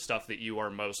can put stuff that you are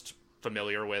most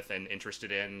familiar with and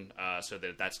interested in, so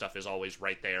that stuff is always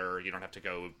right there. You don't have to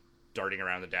go darting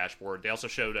around the dashboard. They also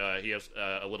showed he has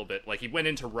a little bit like he went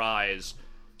into Rise,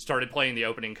 started playing the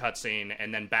opening cutscene,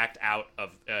 and then backed out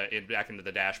of back into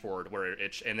the dashboard where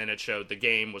and then it showed the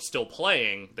game was still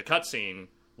playing the cutscene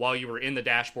while you were in the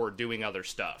dashboard doing other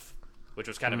stuff, which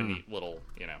was kind of a neat little,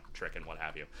 trick and what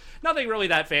have you. Nothing really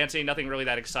that fancy, nothing really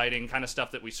that exciting, kind of stuff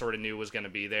that we sort of knew was going to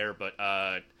be there, but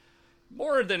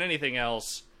more than anything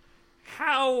else,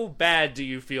 how bad do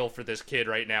you feel for this kid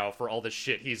right now for all the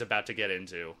shit he's about to get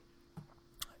into?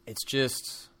 It's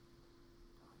just,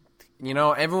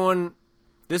 everyone.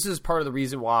 This is part of the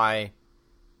reason why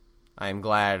I am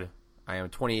glad I am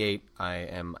 28. I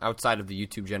am outside of the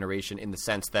YouTube generation in the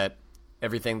sense that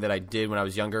everything that I did when I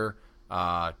was younger,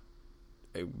 I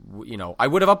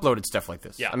would have uploaded stuff like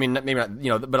this. Yeah. I mean, maybe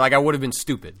not, but like I would have been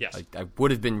stupid. Yes. Like, I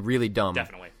would have been really dumb.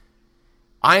 Definitely.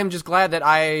 I am just glad that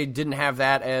I didn't have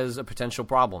that as a potential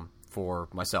problem for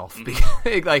myself.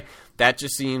 Because, like, that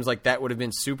just seems like that would have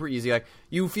been super easy. Like,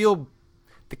 you feel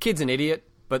the kid's an idiot,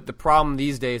 but the problem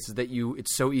these days is that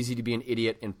it's so easy to be an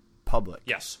idiot in public.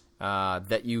 Yes.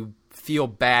 That you feel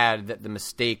bad that the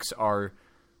mistakes are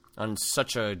on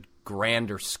such a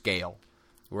grander scale.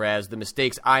 Whereas the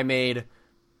mistakes I made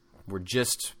were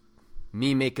just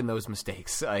me making those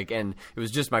mistakes. And it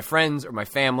was just my friends or my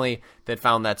family that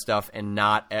found that stuff and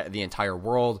not the entire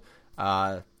world.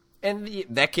 And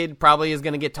that kid probably is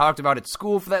going to get talked about at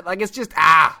school for that. Like, it's just,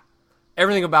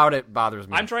 everything about it bothers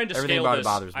me. I'm trying to Everything scale about this. it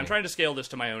bothers me. I'm trying to scale this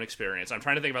to my own experience. I'm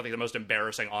trying to think about the most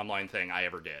embarrassing online thing I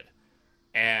ever did.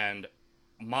 And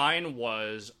Mine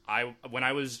was when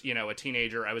I was a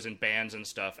teenager, I was in bands and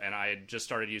stuff, and I had just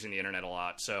started using the internet a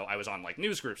lot. So I was on like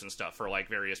news groups and stuff for like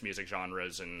various music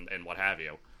genres and what have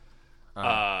you.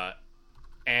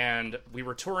 And we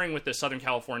were touring with this Southern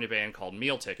California band called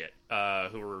Meal Ticket,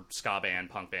 who were ska band,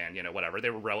 punk band, whatever.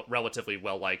 They were relatively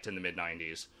well liked in the mid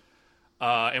 '90s.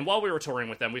 And while we were touring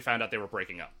with them, we found out they were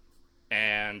breaking up,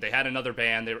 and they had another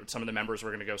band. Some of the members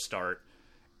were going to go start,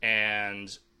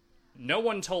 and no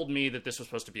one told me that this was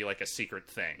supposed to be like a secret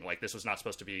thing. Like this was not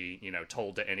supposed to be,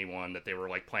 told to anyone that they were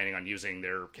like planning on using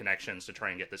their connections to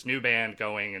try and get this new band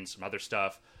going and some other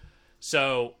stuff.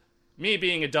 So me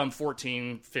being a dumb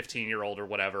 14, 15-year-old or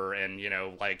whatever, and,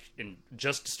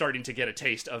 just starting to get a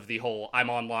taste of the whole, I'm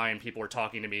online, people are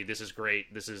talking to me, this is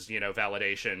great, this is,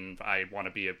 validation, I want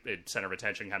to be a center of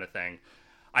attention kind of thing.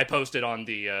 I posted on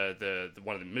the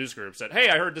one of the news groups that, hey,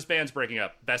 I heard this band's breaking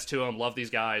up, best to them, love these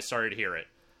guys, sorry to hear it.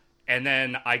 And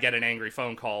then I get an angry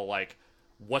phone call like,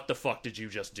 what the fuck did you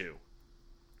just do?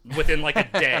 Within like a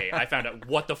day, I found out,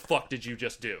 what the fuck did you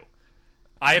just do?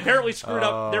 I apparently screwed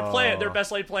up their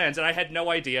best laid plans, and I had no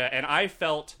idea, and I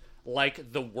felt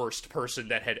like the worst person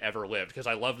that had ever lived, because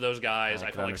I love those guys,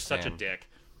 I felt like such a dick.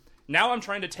 Now I'm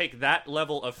trying to take that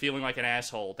level of feeling like an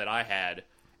asshole that I had,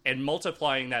 and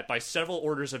multiplying that by several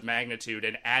orders of magnitude,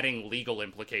 and adding legal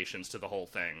implications to the whole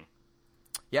thing.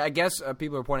 Yeah, I guess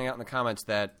people are pointing out in the comments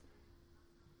that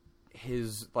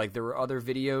there were other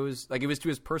videos, like it was to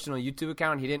his personal YouTube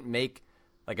account, he didn't make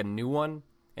like a new one,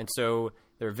 and so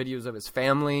there are videos of his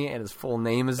family, and his full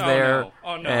name is there. No.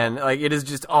 Oh no! And like it is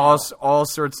just all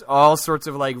sorts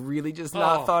of like really just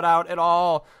not thought out at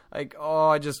all. Like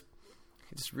it just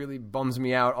really bums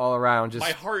me out all around.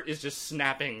 My heart is just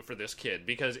snapping for this kid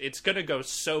because it's gonna go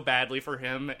so badly for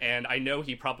him, and I know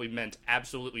he probably meant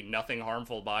absolutely nothing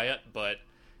harmful by it, but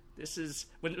this is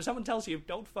when someone tells you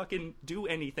don't fucking do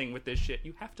anything with this shit,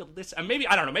 you have to listen. And maybe,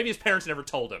 I don't know, maybe his parents never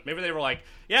told him. Maybe they were like,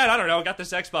 yeah, I don't know, got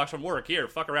this Xbox from work, here,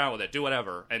 fuck around with it, do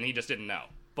whatever, and he just didn't know.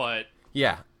 But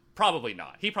yeah, probably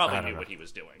not. He probably knew what he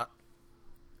was doing.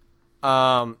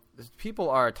 People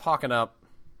are talking up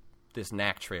this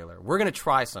Knack trailer. We're gonna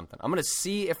try something. I'm gonna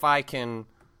see if I can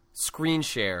screen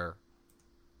share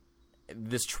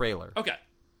this trailer. Okay.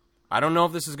 I don't know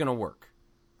if this is gonna work.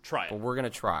 Try it. But we're gonna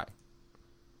try.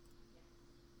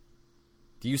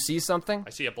 Do you see something? I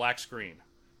see a black screen.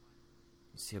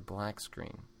 You see a black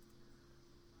screen.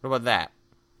 What about that?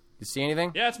 You see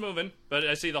anything? Yeah, it's moving, but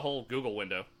I see the whole Google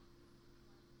window.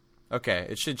 Okay,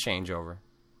 it should change over.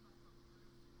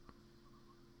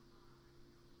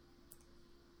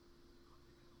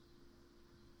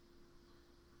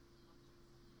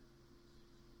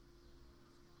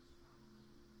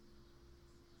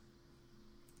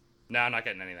 No, I'm not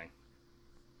getting anything.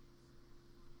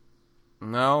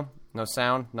 No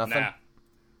sound, nothing. Nah.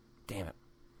 Damn it.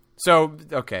 So,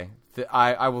 okay,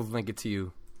 I will link it to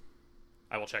you.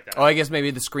 I will check that out. out. I guess maybe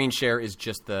the screen share is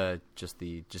just the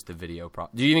video.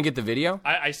 Do you even get the video?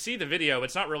 I see the video.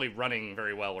 It's not really running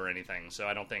very well or anything, so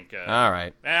I don't think. All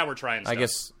right. We're trying stuff. I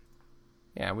guess.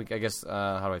 Yeah, I guess.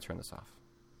 How do I turn this off?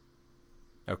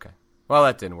 Okay. Well,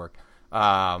 that didn't work.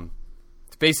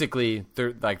 It's basically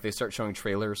they start showing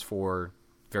trailers for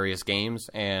various games,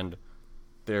 and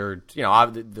they're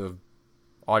the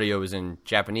audio is in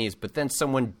Japanese, but then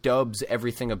someone dubs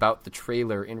everything about the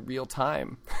trailer in real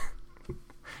time.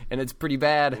 And it's pretty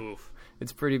bad. Oof.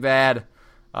 It's pretty bad.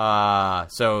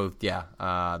 So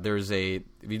yeah, there's if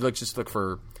you look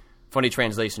for funny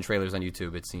translation trailers on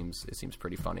YouTube, it seems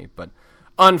pretty funny, but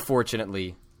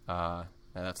unfortunately,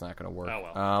 that's not going to work.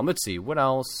 Oh well. Let's see what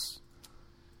else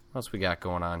we got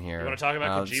going on here. You want to talk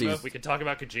about Kojima? We could talk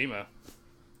about Kojima.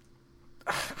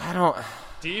 I don't.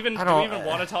 Do you even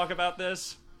want to talk about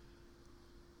this?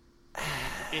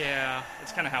 Yeah,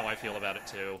 it's kind of how I feel about it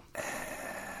too.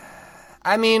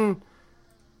 I mean,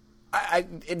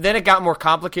 then it got more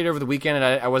complicated over the weekend,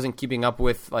 and I wasn't keeping up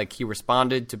with he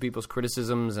responded to people's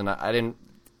criticisms, and I'm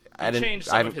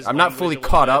not fully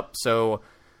caught up, so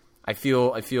I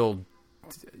feel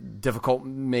difficult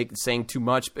saying too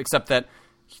much, except that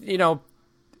the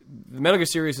Metal Gear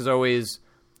series has always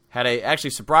had a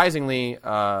actually surprisingly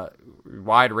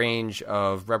wide range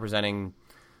of representing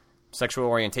sexual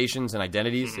orientations and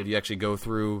identities. If you actually go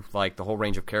through the whole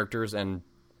range of characters, and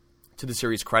to the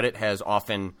series' credit, has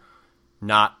often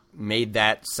not made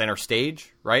that center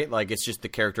stage, right? It's just the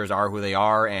characters are who they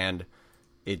are, and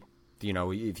it,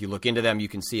 if you look into them, you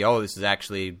can see, this is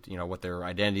actually, what their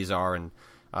identities are, and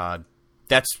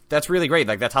that's really great.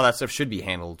 That's how that stuff should be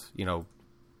handled,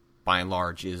 by and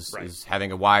large, is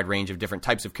having a wide range of different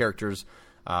types of characters,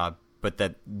 but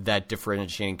that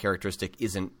differentiating characteristic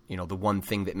isn't, the one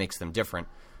thing that makes them different.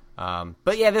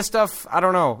 But yeah, this stuff, I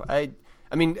don't know. I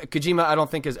mean, Kojima, I don't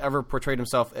think has ever portrayed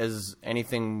himself as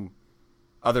anything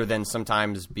other than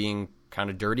sometimes being kind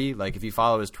of dirty. Like, if you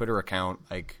follow his Twitter account,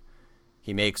 like,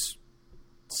 he makes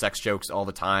sex jokes all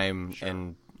the time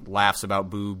and laughs about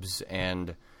boobs,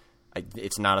 and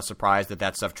it's not a surprise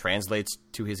that stuff translates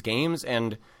to his games,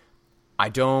 and I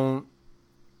don't,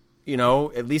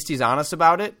 at least he's honest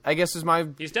about it, I guess is my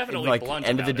he's definitely blunt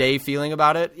end of the about day it. feeling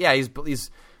about it. Yeah,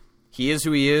 he is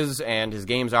who he is, and his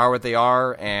games are what they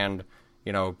are, and,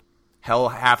 hell,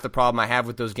 half the problem I have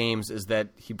with those games is that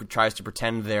he tries to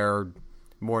pretend they're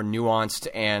more nuanced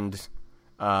and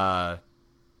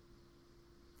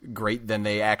great than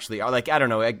they actually are. Like, I don't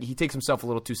know, he takes himself a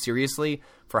little too seriously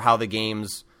for how the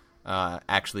games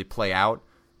actually play out.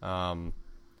 But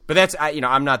that's,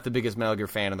 I'm not the biggest Metal Gear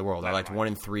fan in the world. I liked 1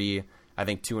 and 3. I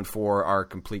think 2 and 4 are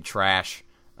complete trash.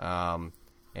 And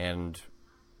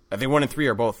I think 1 and 3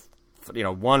 are both,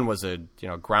 1 was a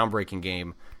groundbreaking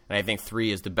game, and I think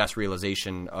 3 is the best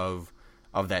realization of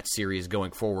that series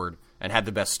going forward, and had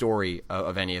the best story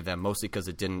of any of them, mostly because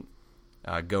it didn't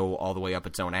go all the way up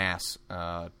its own ass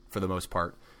for the most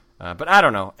part. But I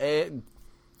don't know.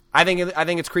 I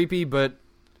think it's creepy, but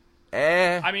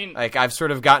I mean, like, I've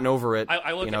sort of gotten over it,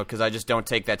 I because I just don't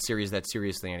take that series that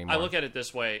seriously anymore. I look at it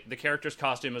this way: the character's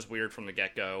costume is weird from the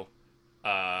get-go.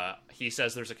 He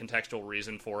says there's a contextual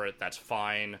reason for it. That's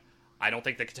fine. I don't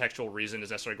think the contextual reason is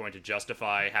necessarily going to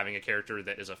justify having a character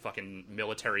that is a fucking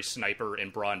military sniper in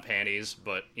bra and panties,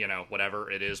 but, whatever.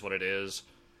 It is what it is.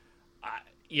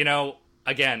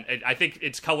 Again, I think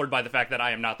it's colored by the fact that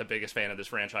I am not the biggest fan of this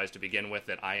franchise to begin with,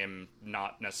 that I am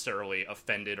not necessarily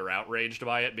offended or outraged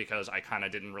by it, because I kind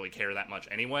of didn't really care that much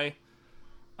anyway.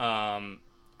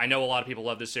 I know a lot of people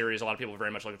love this series. A lot of people are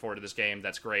very much looking forward to this game.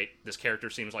 That's great. This character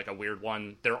seems like a weird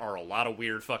one. There are a lot of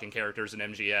weird fucking characters in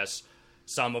MGS,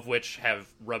 some of which have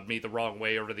rubbed me the wrong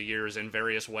way over the years in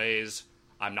various ways.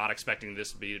 I'm not expecting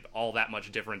this to be all that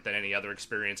much different than any other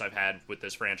experience I've had with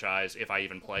this franchise, if I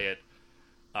even play it.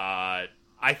 I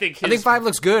think 5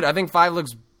 looks good. I think 5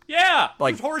 looks... Yeah!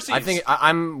 Like, horses! I think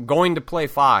I'm going to play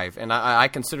 5, and I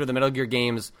consider the Metal Gear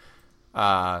games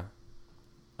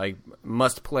like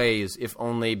must-plays, if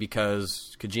only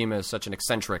because Kojima is such an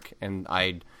eccentric, and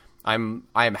I am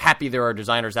happy there are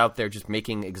designers out there just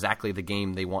making exactly the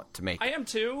game they want to make. I am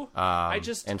too.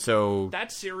 And so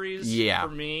that series, for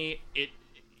me,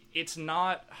 it's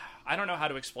not... I don't know how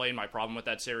to explain my problem with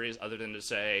that series other than to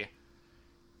say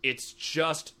it's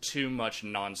just too much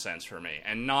nonsense for me,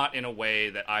 and not in a way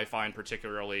that I find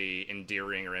particularly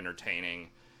endearing or entertaining,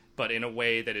 but in a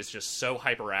way that is just so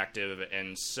hyperactive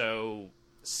and so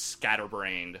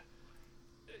scatterbrained.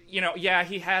 Yeah,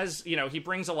 he has, he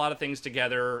brings a lot of things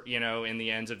together, in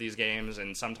the ends of these games,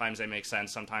 and sometimes they make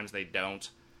sense, sometimes they don't.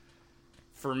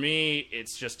 For me,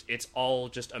 it's all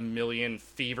just a million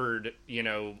fevered,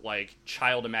 like,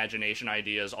 child imagination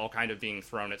ideas all kind of being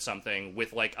thrown at something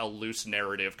with, like, a loose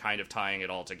narrative kind of tying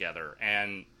it all together.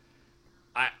 And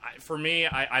for me,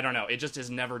 I don't know. It just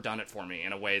has never done it for me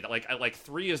in a way that, like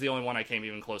 3 is the only one I came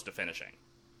even close to finishing.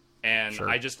 And sure.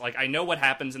 I just, like, I know what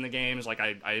happens in the games. Like,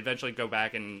 I eventually go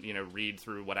back and, read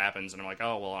through what happens, and I'm like,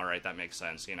 oh, well, all right, that makes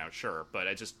sense, sure. But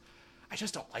I just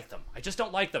don't like them. I just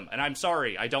don't like them. And I'm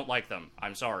sorry, I don't like them.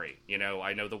 I'm sorry.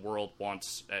 I know the world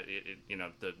wants,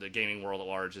 the gaming world at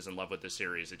large is in love with this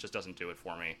series. It just doesn't do it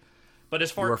for me. But as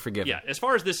far you are forgiven. Yeah, as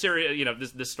far as this series,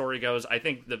 this story goes, I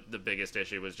think the biggest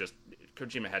issue was just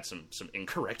Kojima had some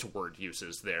incorrect word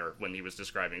uses there when he was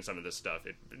describing some of this stuff.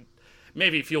 It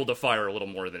maybe fueled the fire a little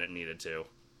more than it needed to.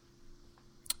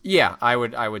 Yeah, I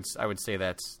would say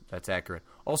that's accurate.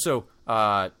 Also,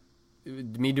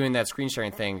 me doing that screen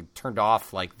sharing thing turned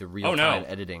off, like, the real time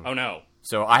editing. Oh no!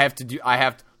 So I have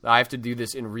to do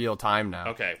this in real time now.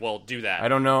 Okay, well, do that. I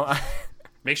don't know.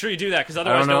 Make sure you do that, because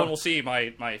otherwise no one will see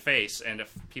my face, and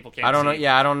if people can't, I don't know. see...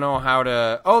 Yeah, I don't know how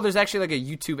to. Oh, there's actually like a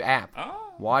YouTube app. Oh.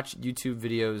 Watch YouTube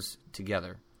videos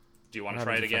together. Do you want to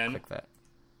try it again? Click that.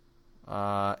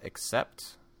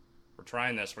 Accept. We're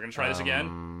trying this. We're gonna try this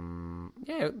again.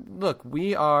 Yeah. Look,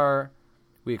 we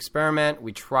experiment.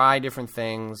 We try different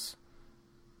things.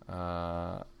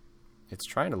 It's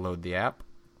trying to load the app.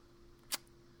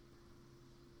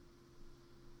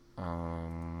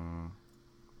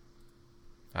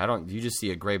 Do you just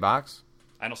see a gray box?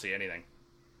 I don't see anything.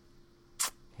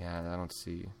 Yeah, I don't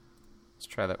see. Let's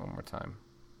try that one more time.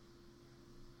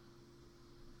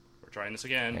 We're trying this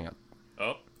again. Hang on.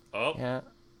 Oh. Yeah.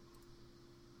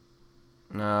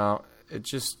 No, it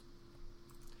just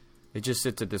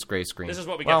sits at this gray screen. This is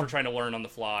what we get for trying to learn on the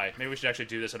fly. Maybe we should actually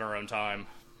do this in our own time.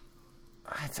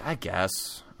 I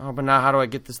guess. Oh, but now how do I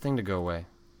get this thing to go away?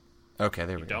 Okay,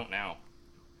 there we go. You don't now.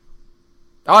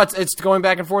 Oh, it's going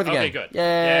back and forth again. Okay, good.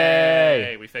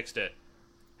 Yay! We fixed it.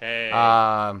 Hey.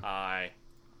 Hi.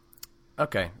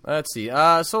 Okay, let's see.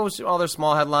 So other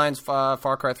small headlines: Far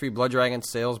Cry 3 Blood Dragon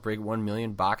sales break 1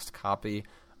 million boxed copy,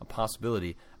 a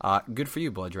possibility. Good for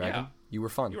you, Blood Dragon. Yeah. You were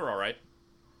fun. You were all right.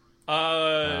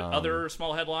 Other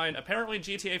small headline: apparently,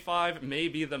 GTA 5 may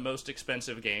be the most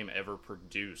expensive game ever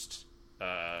produced.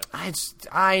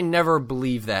 I never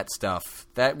believe that stuff.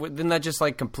 Didn't that just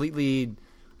like completely?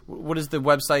 What is the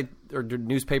website or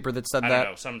newspaper that said I that?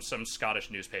 don't know, some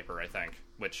Scottish newspaper, I think.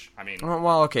 Which, I mean,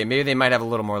 Well, okay, maybe they might have a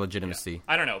little more legitimacy.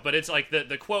 I don't know, but it's like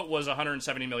the quote was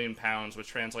 170 million pounds, which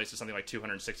translates to something like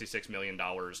 266 million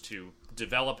dollars to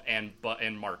develop and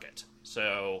market.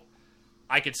 So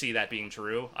I could see that being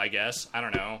true. I guess, I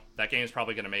don't know. That game's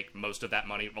probably going to make most of that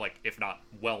money, like if not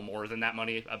well more than that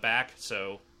money back.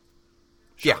 So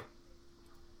sure. Yeah,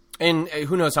 and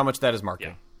who knows how much that is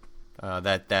marketing? Yeah.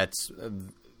 That's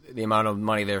the amount of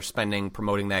money they're spending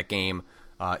promoting that game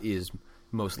is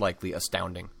most likely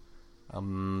astounding.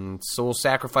 Soul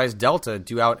Sacrifice Delta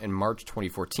due out in March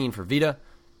 2014 for Vita.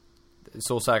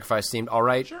 Soul Sacrifice seemed all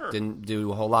right. Sure. Didn't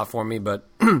do a whole lot for me, but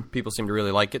people seem to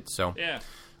really like it. So yeah.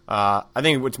 I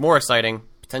think what's more exciting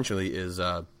potentially is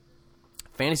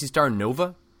Phantasy Star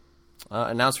Nova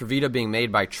announced for Vita, being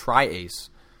made by Tri-Ace,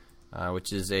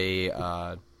 which is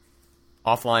a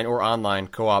offline or online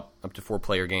co-op up to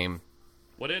 4-player game.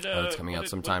 It's coming out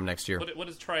sometime next year. What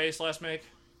did Tri-Ace last make?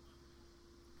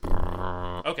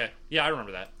 Okay, yeah, I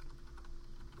remember that.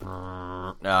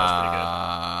 That's pretty good.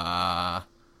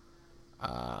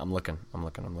 I'm looking.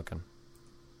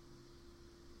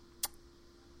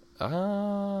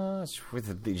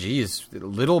 With the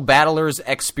Little Battlers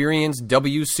Experience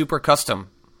W Super Custom.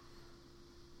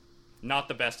 Not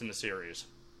the best in the series.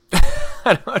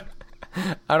 I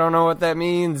don't know what that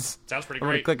means. Sounds pretty I'm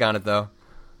great. gonna click on it though.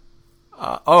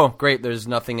 Oh, great! There's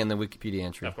nothing in the Wikipedia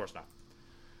entry. Of course not.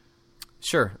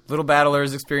 Sure, Little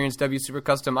Battlers Experience W Super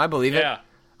Custom. I believe it. Yeah.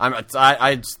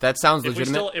 That sounds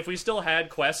legitimate. If we still had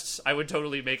quests, I would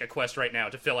totally make a quest right now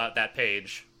to fill out that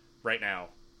page right now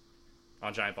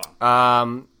on Giant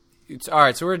Bomb. It's all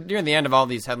right. So we're near the end of all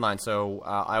these headlines. So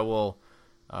I will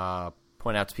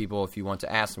point out to people if you want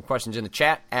to ask some questions in the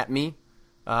chat at me,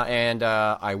 and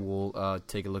I will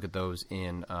take a look at those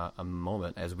in a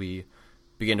moment as we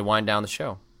begin to wind down the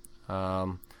show.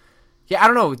 Yeah, I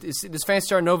don't know. This Phantasy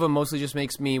Star Nova mostly just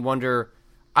makes me wonder.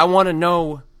 I want to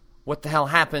know what the hell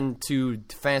happened to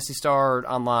Phantasy Star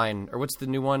Online, or what's the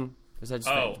new one? Is that just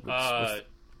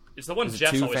it's the one is it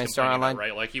Jeff's 2 always Phantasy Star complaining Online? about,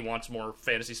 right? Like he wants more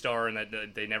Phantasy Star, and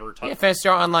that they never touch. Yeah, Phantasy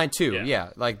Star Online 2. Yeah. Yeah,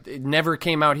 like it never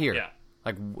came out here. Yeah.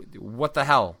 Like what the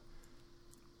hell?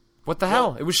 What the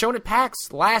hell? It was shown at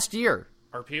PAX last year.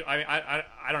 Are people? I mean,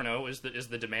 I don't know. Is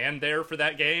the demand there for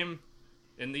that game?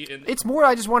 It's more.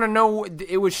 I just want to know.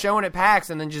 It was shown at PAX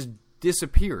and then just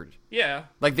disappeared. Yeah.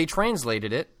 Like they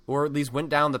translated it, or at least went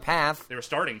down the path. They were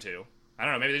starting to. I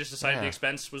don't know. Maybe they just decided the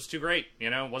expense was too great. You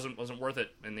know, wasn't worth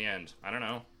it in the end. I don't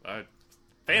know.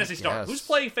 Phantasy Star. Who's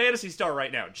playing Phantasy Star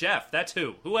right now? Jeff. That's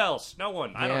who. Who else? No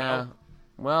one. I don't know.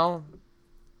 Well,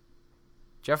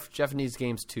 Jeff needs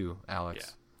games too,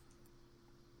 Alex.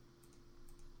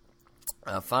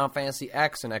 Yeah. Final Fantasy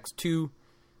X and X2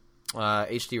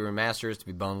 HD remasters to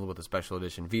be bundled with a special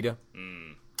edition Vita.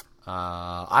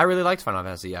 I really liked Final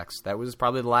Fantasy X. That was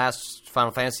probably the last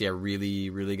Final Fantasy I really,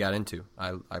 really got into.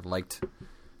 I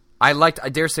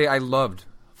dare say I loved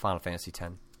Final Fantasy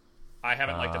X. I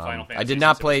haven't liked the Final Fantasy. I did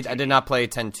not play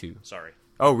 10-2. Sorry.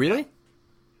 Oh, really?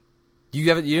 You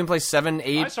didn't play 7,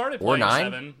 8, I started or playing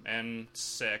 9? 7 and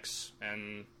 6,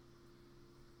 and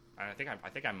I think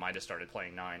I might have started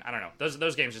playing 9. I don't know.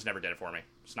 Those games just never did it for me.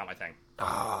 It's not my thing.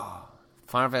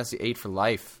 Final Fantasy 8 for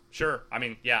life. Sure. I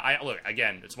mean, yeah. Look,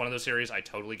 again, it's one of those series. I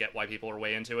totally get why people are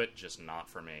way into it. Just not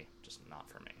for me.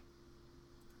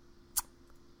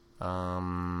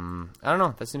 I don't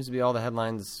know. That seems to be all the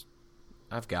headlines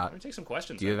I've got. Let me take some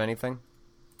questions. Do you have anything?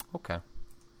 Okay.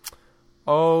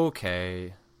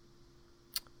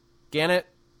 Ganthit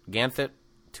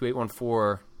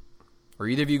 2814. Are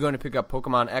either of you going to pick up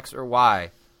Pokemon X or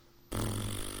Y?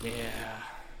 Yeah.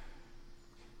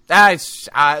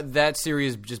 That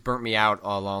series just burnt me out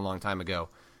a long, long time ago.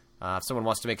 If someone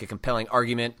wants to make a compelling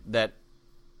argument that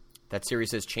that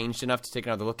series has changed enough to take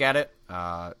another look at it,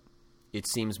 it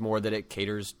seems more that it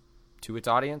caters to its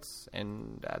audience,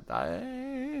 and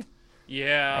I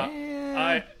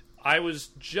was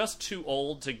just too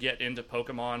old to get into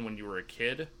Pokemon when you were a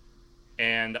kid,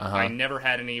 and I never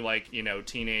had any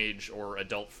teenage or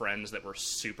adult friends that were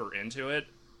super into it.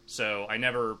 So I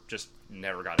never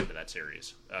got into that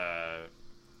series.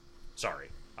 Sorry.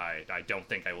 I don't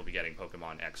think I will be getting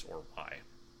Pokemon X or Y.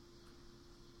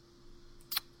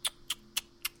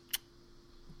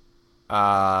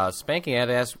 Spanking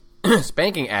Addict.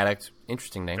 Spanking Addict.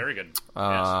 Interesting name. Very good.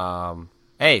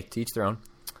 Hey, to each their own.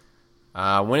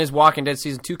 When is Walking Dead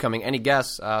Season 2 coming? Any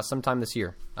guess? Sometime this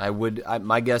year.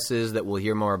 My guess is that we'll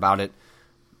hear more about it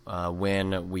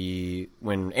when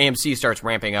AMC starts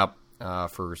ramping up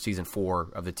for Season 4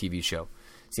 of the TV show.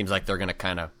 Seems like they're going to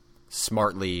kind of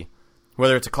smartly,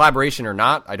 whether it's a collaboration or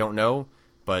not, I don't know,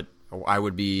 but I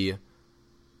would be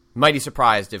mighty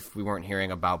surprised if we weren't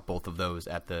hearing about both of those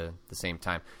at the same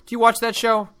time. Do you watch that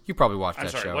show? You probably watched that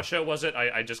show. I'm sorry, what show was it?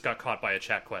 I just got caught by a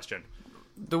chat question.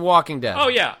 The Walking Dead. Oh,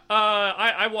 yeah.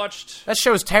 I watched... That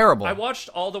show's terrible. I watched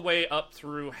all the way up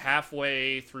through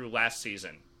halfway through last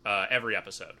season, every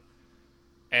episode.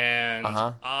 And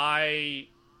I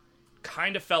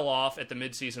kind of fell off at the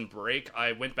mid-season break.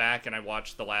 I went back and I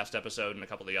watched the last episode and a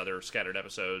couple of the other scattered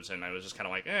episodes, and I was just kind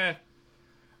of like,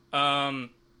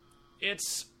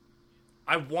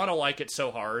 I want to like it so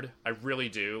hard. I really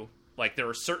do. Like, there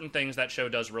are certain things that show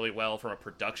does really well from a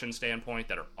production standpoint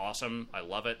that are awesome. I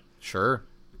love it. Sure.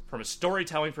 From a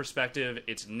storytelling perspective,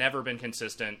 it's never been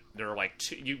consistent. There are like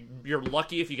you're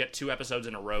lucky if you get 2 episodes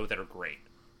in a row that are great.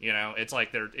 You know, it's like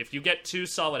if you get 2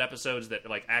 solid episodes that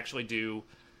like actually do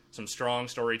some strong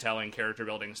storytelling, character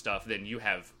building stuff, then you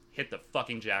have hit the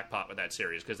fucking jackpot with that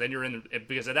series. Because then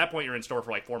because at that point you're in store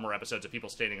for like 4 more episodes of people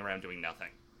standing around doing nothing.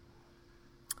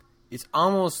 It's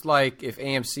almost like if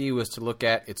AMC was to look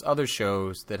at its other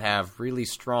shows that have really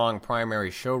strong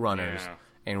primary showrunners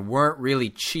and weren't really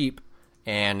cheap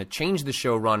and change the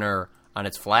showrunner on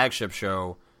its flagship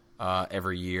show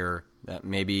every year, that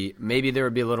maybe there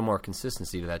would be a little more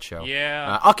consistency to that show.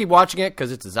 Yeah. I'll keep watching it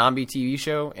because it's a zombie TV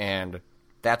show, and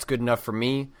that's good enough for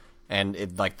me.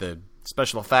 And like the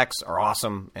special effects are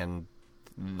awesome, and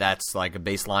that's like a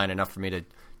baseline enough for me to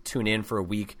tune in for a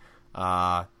week.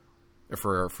 For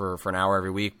an hour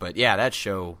every week. But yeah, that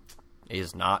show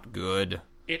is not good.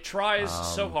 It tries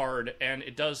so hard, and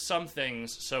it does some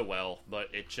things so well, but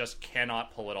it just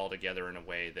cannot pull it all together in a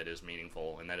way that is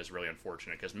meaningful, and that is really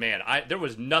unfortunate, because, man, there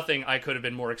was nothing I could have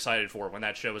been more excited for when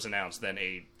that show was announced than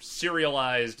a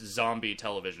serialized zombie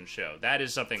television show. That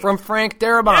is something... From Frank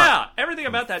Darabont. Yeah, everything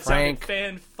about that sounded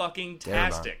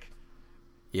fan-fucking-tastic.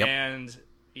 Yep. And,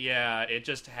 yeah, it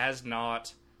just has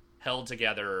not held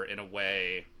together in a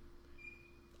way...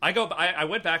 I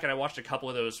went back and I watched a couple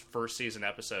of those first season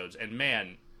episodes, and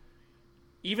man,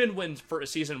 even when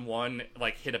season 1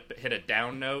 like hit a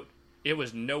down note, it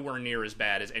was nowhere near as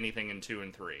bad as anything in 2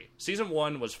 and 3. Season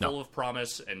 1 was full of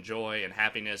promise and joy and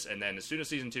happiness, and then as soon as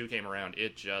season 2 came around,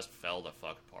 it just fell the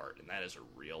fuck apart, and that is a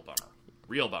real bummer.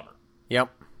 Real bummer. Yep.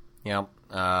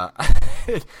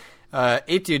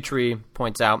 Atia Tree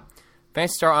points out,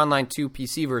 Phantasy Star Online 2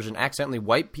 PC version accidentally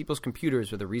wiped people's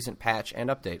computers with a recent patch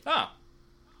and update. Ah.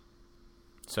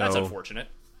 So, that's unfortunate.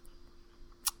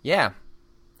 Yeah.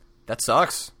 That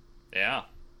sucks. Yeah.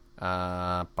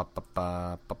 A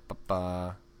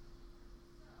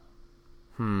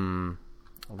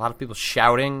lot of people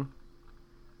shouting.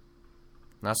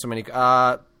 Not so many.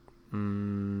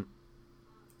 You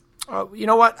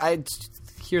know what?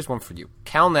 Here's one for you.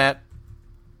 CalNet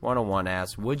 101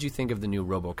 asks, what'd you think of the new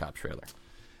RoboCop trailer?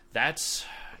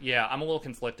 I'm a little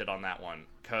conflicted on that one,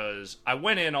 because I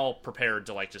went in all prepared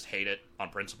to like just hate it on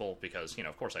principle, because, you know,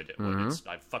 of course I did. Mm-hmm.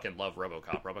 I fucking love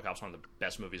RoboCop. RoboCop's one of the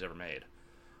best movies ever made.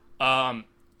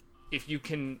 If you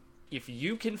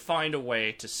can find a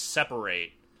way to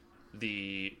separate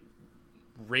the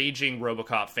raging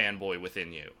RoboCop fanboy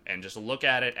within you and just look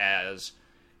at it as,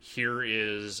 here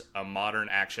is a modern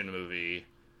action movie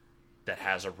that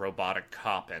has a robotic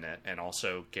cop in it and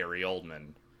also Gary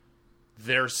Oldman,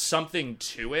 there's something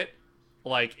to it.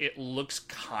 Like, it looks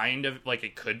kind of like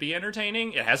it could be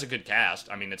entertaining. It has a good cast.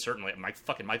 I mean, it's certainly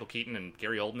fucking Michael Keaton and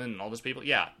Gary Oldman and all those people.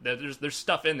 Yeah, there's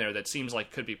stuff in there that seems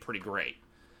like could be pretty great.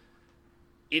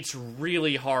 It's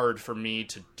really hard for me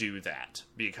to do that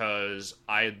because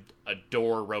I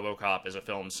adore RoboCop as a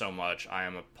film so much. I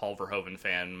am a Paul Verhoeven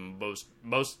fan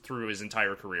most through his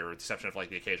entire career, with the exception of like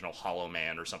the occasional Hollow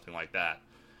Man or something like that.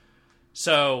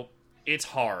 So it's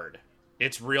hard.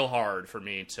 It's real hard for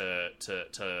me to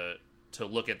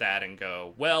look at that and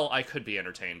go, well, I could be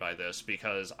entertained by this,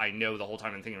 because I know the whole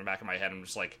time I'm thinking in the back of my head, I'm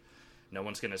just like, no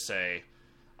one's going to say,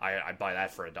 I buy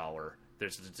that for $1.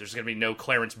 There's going to be no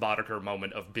Clarence Boddicker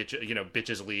moment of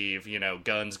bitches leave,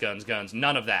 guns.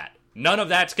 None of that. None of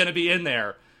that's going to be in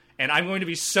there. And I'm going to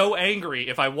be so angry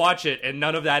if I watch it and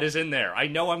none of that is in there. I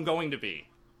know I'm going to be.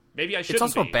 Maybe I shouldn't be.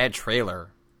 It's also a bad trailer.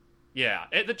 Yeah.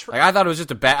 I thought it was just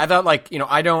a bad... I thought,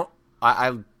 I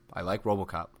like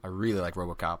RoboCop. I really like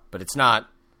RoboCop. But it's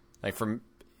not... Like,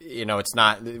 it's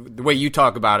not the way you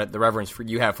talk about it. The reverence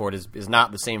you have for it is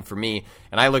not the same for me.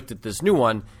 And I looked at this new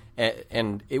one,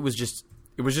 and it was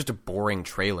just a boring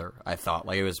trailer. I thought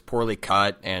like it was poorly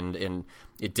cut, and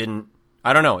it didn't.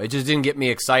 I don't know. It just didn't get me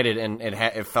excited, and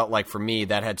it felt like for me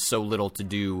that had so little to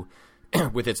do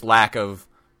with its lack of,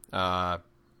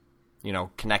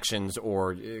 connections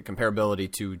or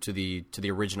comparability to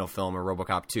the original film or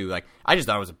RoboCop 2. Like I just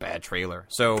thought it was a bad trailer.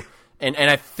 So, and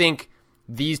I think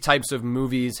these types of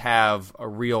movies have a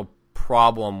real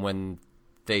problem when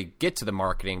they get to the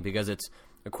marketing, because it's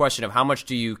a question of how much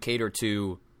do you cater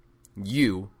to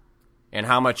you, and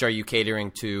how much are you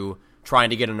catering to trying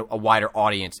to get a wider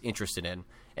audience interested in.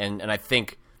 And I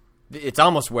think it's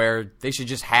almost where they should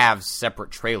just have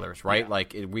separate trailers, right? Yeah.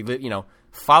 Like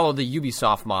follow the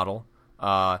Ubisoft model.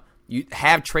 You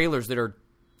have trailers that are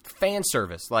fan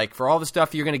service, like for all the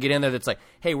stuff you're going to get in there that's like,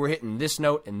 hey, we're hitting this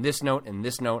note and this note and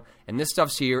this note and this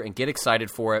stuff's here, and get excited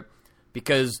for it,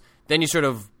 because then you sort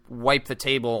of wipe the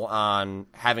table on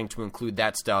having to include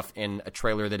that stuff in a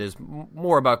trailer that is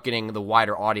more about getting the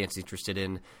wider audience interested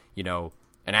in,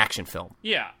 an action film.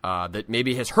 Yeah. That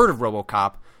maybe has heard of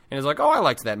RoboCop and is like, oh, I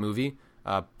liked that movie,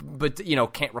 but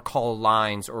can't recall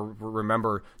lines or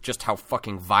remember just how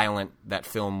fucking violent that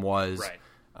film was. Right.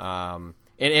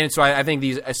 And so I think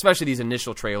especially these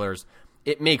initial trailers,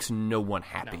 it makes no one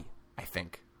happy. No. I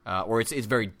think, or it's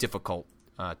very difficult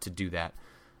to do that.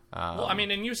 Well, I mean,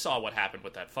 and you saw what happened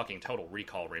with that fucking Total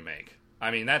Recall remake.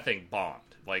 I mean, that thing bombed.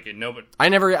 Like, I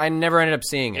never ended up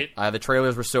seeing it. The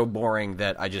trailers were so boring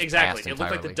that I just passed entirely. It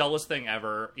looked like the dullest thing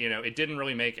ever. It didn't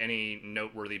really make any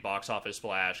noteworthy box office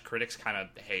splash. Critics kind of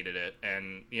hated it,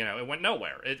 and it went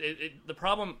nowhere. The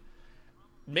problem.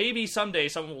 Maybe someday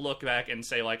someone will look back and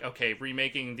say, like, okay,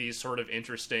 remaking these sort of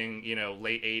interesting,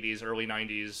 late 80s, early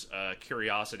 90s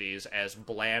curiosities as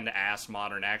bland-ass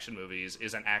modern action movies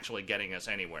isn't actually getting us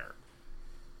anywhere.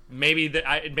 Maybe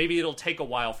it'll take a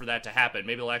while for that to happen.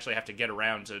 Maybe they'll actually have to get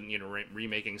around to,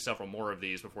 remaking several more of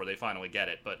these before they finally get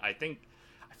it. But I feel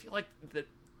like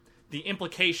the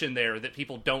implication there that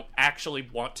people don't actually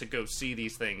want to go see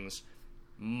these things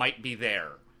might be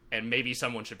there. And maybe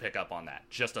someone should pick up on that.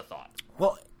 Just a thought.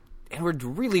 Well, and we're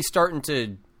really starting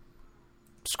to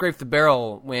scrape the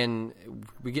barrel when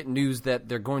we get news that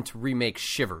they're going to remake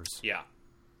Shivers. Yeah.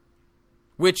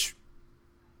 Which,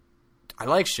 I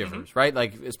like Shivers, right?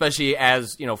 Like, especially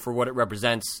as, for what it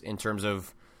represents in terms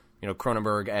of,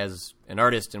 Cronenberg as an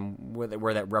artist and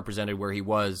where that represented where he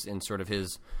was in sort of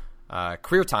his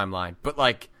career timeline. But,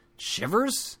 like,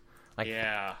 Shivers? Like,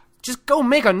 yeah. Just go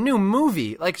make a new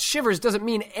movie. Like, Shivers doesn't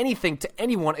mean anything to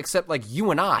anyone except, like, you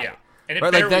and I. Yeah, and it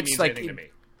barely means anything to me.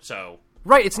 So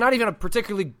right, it's not even a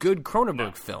particularly good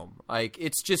Cronenberg film. Like,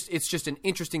 it's just an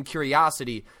interesting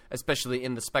curiosity, especially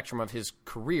in the spectrum of his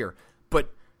career.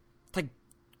 But, like,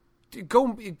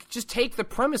 just take the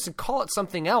premise and call it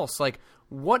something else. Like,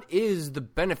 what is the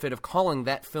benefit of calling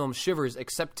that film Shivers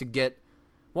except to get...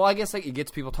 Well, I guess, like, it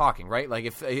gets people talking, right? Like,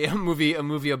 if a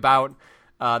movie about...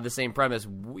 the same premise,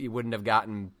 we wouldn't have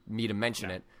gotten me to mention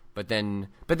it. But then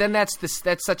that's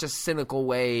such a cynical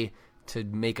way to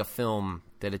make a film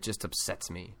that it just upsets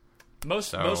me.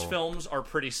 Most films are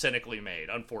pretty cynically made,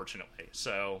 unfortunately.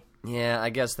 So yeah,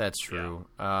 I guess that's true.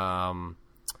 Yeah.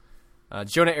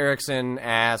 Jonah Erickson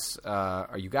asks,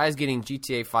 "Are you guys getting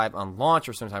GTA 5 on launch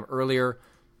or sometime earlier?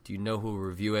 Do you know who will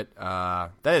review it?"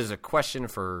 That is a question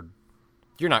for.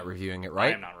 You're not reviewing it,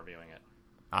 right? I am not reviewing it.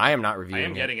 I am not reviewing it. I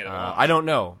am getting it at launch. I don't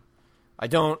know.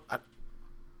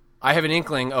 I have an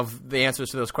inkling of the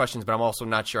answers to those questions, but I'm also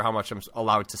not sure how much I'm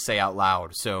allowed to say out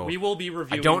loud. So we will be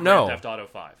reviewing Grand Theft Auto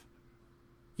 5.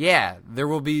 Yeah, there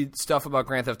will be stuff about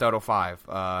Grand Theft Auto 5,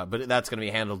 but that's going to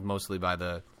be handled mostly by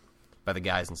the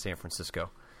guys in San Francisco.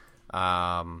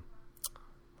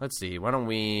 Let's see. Why don't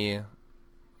we...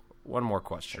 One more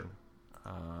question.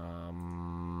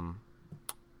 Sure.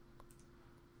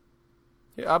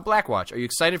 Blackwatch, are you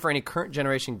excited for any current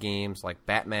generation games like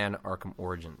Batman Arkham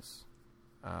Origins?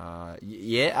 Batman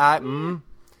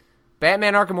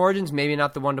Arkham Origins, maybe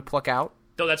not the one to pluck out.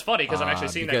 Though that's funny because I'm actually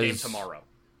seeing that game tomorrow.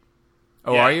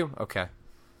 Oh, yeah. Are you? Okay.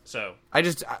 So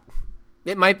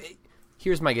it might.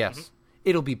 Here's my guess. Mm-hmm.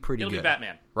 It'll be pretty good. It'll be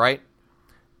Batman, right?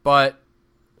 But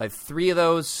like 3 of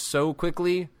those so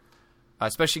quickly,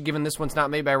 especially given this one's not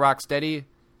made by Rocksteady.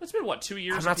 It's been 2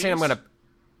 years. I'm not saying I'm going to.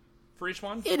 For each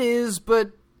one? It is,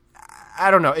 but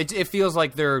I don't know. It feels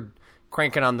like they're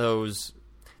cranking on those.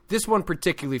 This one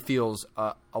particularly feels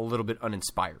a little bit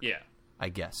uninspired. Yeah. I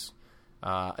guess.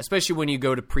 Especially when you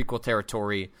go to prequel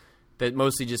territory that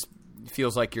mostly just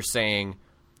feels like you're saying,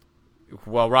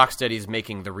 well, Rocksteady's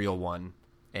making the real one,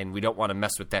 and we don't want to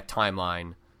mess with that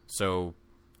timeline, so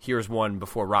here's one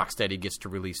before Rocksteady gets to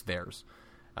release theirs.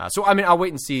 So, I mean, I'll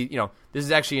wait and see. You know, this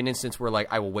is actually an instance where,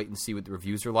 like, I will wait and see what the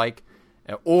reviews are like.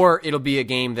 Or it'll be a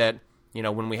game that, you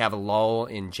know, when we have a lull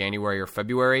in January or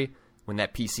February, when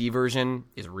that PC version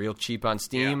is real cheap on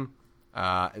Steam,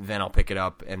 then I'll pick it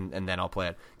up and then I'll play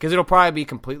it. Because it'll probably be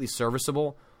completely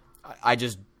serviceable. I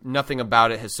just, nothing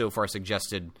about it has so far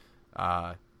suggested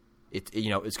it's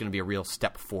going to be a real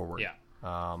step forward. Yeah.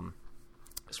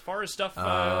 As far as stuff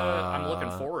I'm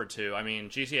looking forward to, I mean,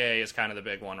 GTA is kind of the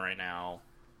big one right now.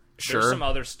 Sure. There's some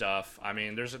other stuff. I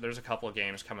mean, there's a couple of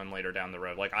games coming later down the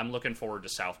road. Like, I'm looking forward to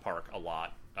South Park a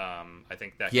lot. I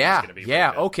think that game's going to be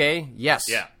really good. Okay, yes.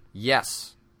 Yeah.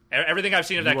 Yes. Everything I've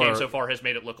seen of that game so far has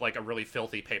made it look like a really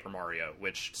filthy Paper Mario,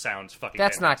 which sounds fucking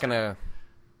That's fantastic.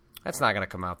 not gonna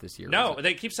come out this year. No,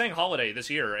 they keep saying holiday this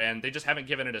year, and they just haven't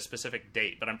given it a specific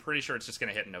date, but I'm pretty sure it's just going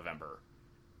to hit in November.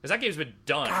 Because that game's been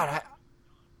done. God,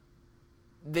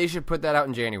 they should put that out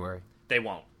in January. They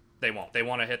won't. They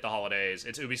want to hit the holidays.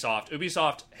 It's Ubisoft.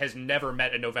 Ubisoft has never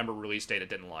met a November release date it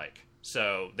didn't like.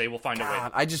 So they will find a way.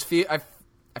 I just feel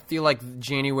I feel like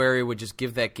January would just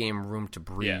give that game room to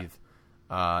breathe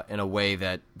in a way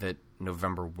that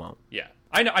November won't. Yeah.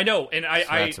 I know, and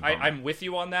I'm with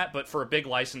you on that, but for a big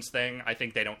license thing, I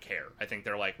think they don't care. I think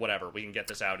they're like, whatever, we can get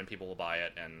this out and people will buy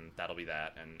it, and that'll be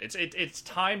that. And it's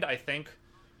timed, I think,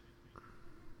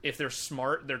 if they're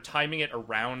smart, they're timing it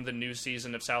around the new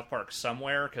season of South Park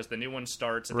somewhere, because the new one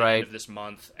starts at the end of this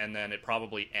month, and then it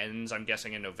probably ends, I'm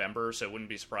guessing, in November, so it wouldn't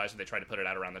be surprised if they tried to put it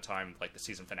out around the time, like the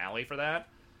season finale for that.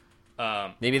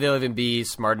 Maybe they'll even be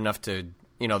smart enough to,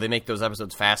 they make those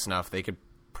episodes fast enough, they could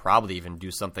probably even do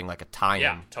something like a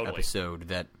tie-in episode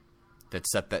that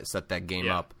set that game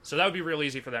up. So that would be real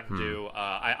easy for them to do.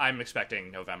 I'm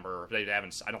expecting November. They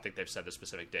haven't. I don't think they've said the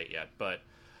specific date yet, but.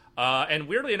 And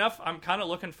weirdly enough, I'm kind of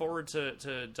looking forward to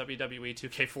WWE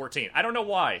 2K14. I don't know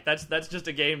why. That's just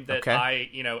a game that I,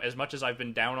 as much as I've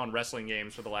been down on wrestling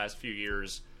games for the last few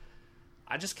years,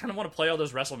 I just kind of want to play all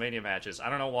those WrestleMania matches. I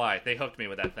don't know why. They hooked me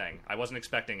with that thing. I wasn't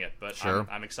expecting it, but sure.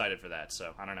 I'm excited for that,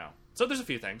 so I don't know. So there's a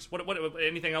few things. What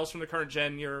anything else from the current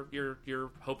gen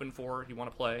you're hoping for, you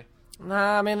want to play?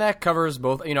 Nah, I mean, that covers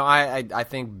both. I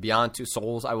think Beyond Two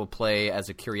Souls I will play as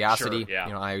a curiosity. Sure,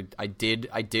 yeah.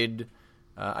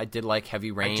 I did like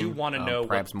Heavy Rain. I do want to know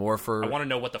perhaps more for. I want to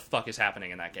know what the fuck is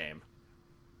happening in that game.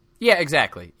 Yeah,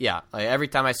 exactly. Yeah, every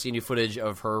time I see new footage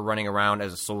of her running around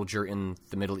as a soldier in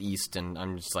the Middle East, and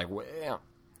I'm just like, well,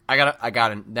 I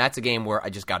gotta. That's a game where I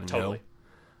just gotta know.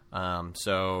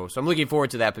 So I'm looking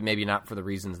forward to that, but maybe not for the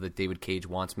reasons that David Cage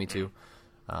wants me to.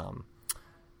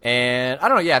 And I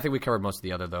don't know. Yeah, I think we covered most of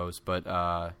the other those, but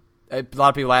a lot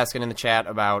of people asking in the chat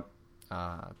about.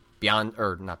 Not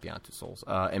Beyond Two Souls,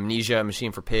 Amnesia,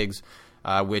 Machine for Pigs,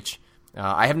 which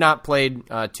I have not played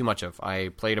too much of. I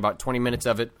played about 20 minutes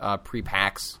of it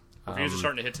pre-PAX. Reviews are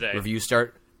starting to hit today. Reviews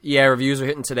are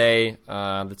hitting today.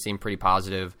 That seem pretty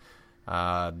positive. But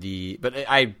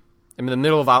I am in the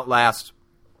middle of Outlast,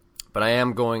 but I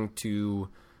am going to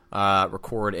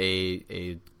record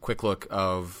a quick look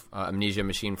of Amnesia,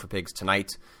 Machine for Pigs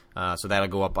tonight. So that'll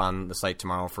go up on the site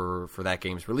tomorrow for that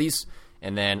game's release.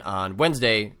 And then on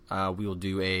Wednesday, we will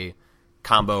do a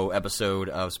combo episode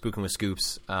of Spookin' with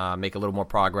Scoops, make a little more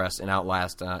progress in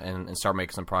Outlast, and start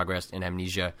making some progress in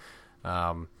Amnesia.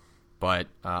 But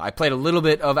I played a little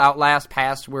bit of Outlast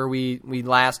past where we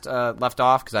last left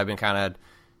off, because I've been kind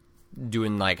of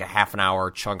doing like a half an hour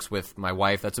chunks with my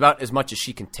wife. That's about as much as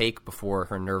she can take before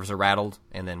her nerves are rattled,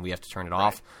 and then we have to turn it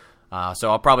off. So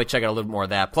I'll probably check out a little more of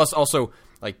that. Plus, also,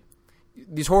 like,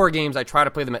 these horror games, I try to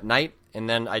play them at night, and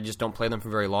then I just don't play them for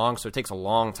very long, so it takes a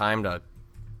long time to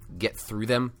get through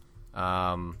them.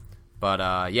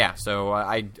 Yeah, so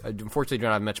I unfortunately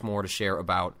don't have much more to share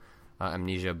about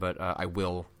Amnesia, but I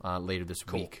will later this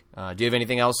week. Do you have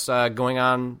anything else going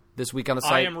on this week on the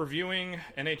site? I am reviewing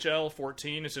NHL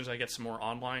 14 as soon as I get some more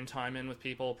online time in with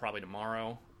people, probably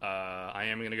tomorrow. I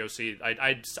am going to go see...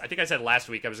 I think I said last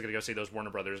week I was going to go see those Warner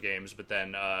Brothers games, but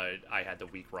then I had the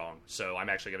week wrong. So I'm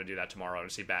actually going to do that tomorrow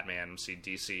and see Batman, see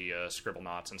DC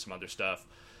Scribblenauts, and some other stuff.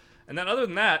 And then other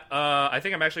than that, I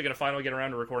think I'm actually going to finally get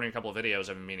around to recording a couple of videos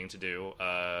I've been meaning to do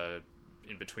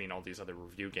in between all these other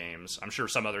review games. I'm sure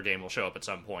some other game will show up at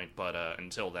some point, but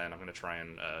until then, I'm going to try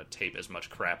and tape as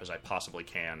much crap as I possibly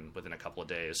can within a couple of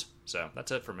days. So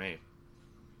that's it for me.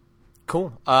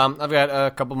 Cool. I've got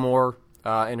a couple more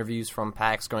interviews from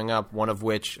PAX going up, one of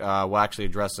which will actually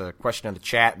address a question in the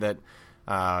chat that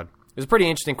is a pretty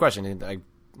interesting question. I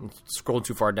scrolled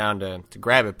too far down to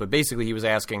grab it, but basically he was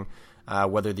asking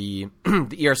whether the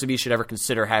ERCB should ever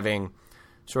consider having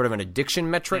sort of an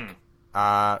addiction metric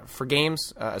for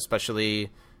games, especially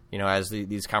as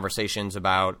these conversations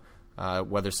about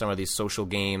whether some of these social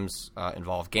games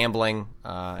involve gambling.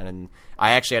 And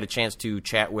I actually had a chance to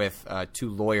chat with 2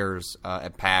 lawyers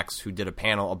at PAX who did a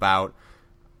panel about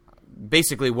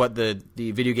basically what the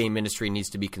video game industry needs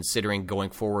to be considering going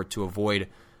forward to avoid.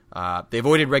 They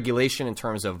avoided regulation in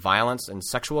terms of violence and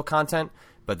sexual content,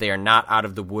 but they are not out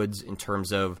of the woods in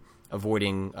terms of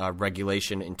avoiding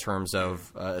regulation in terms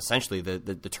of essentially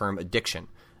the term addiction.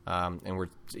 And we're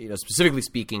specifically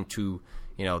speaking to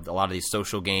a lot of these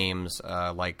social games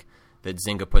like that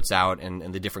Zynga puts out,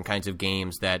 and the different kinds of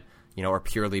games that are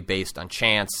purely based on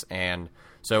chance. And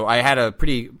so I had a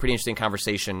pretty interesting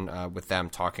conversation with them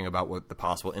talking about what the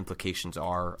possible implications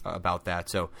are about that.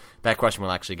 So that question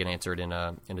will actually get answered in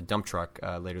a dump truck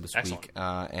later this Excellent. week.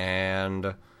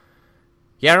 And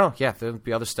yeah, I don't know. Yeah, there'll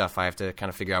be other stuff. I have to kind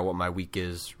of figure out what my week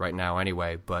is right now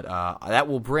anyway. But that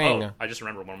will bring... Oh, I just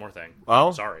remembered one more thing.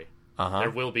 Oh? Sorry. Uh-huh.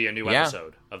 There will be a new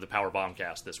episode of the Power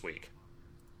Bombcast this week.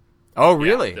 Oh,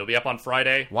 really? Yeah, they'll be up on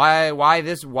Friday. Why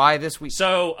this week?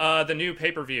 So the new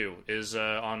pay-per-view is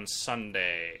on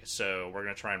Sunday, so we're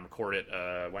going to try and record it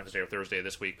Wednesday or Thursday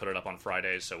this week, put it up on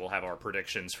Friday, so we'll have our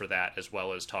predictions for that, as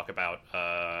well as talk about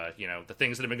the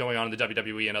things that have been going on in the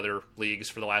WWE and other leagues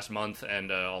for the last month, and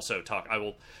also I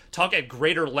will talk at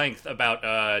greater length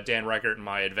about Dan Reichert and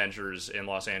my adventures in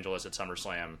Los Angeles at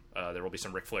SummerSlam. There will be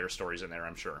some Ric Flair stories in there,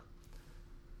 I'm sure.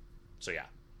 So yeah.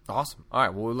 Awesome. All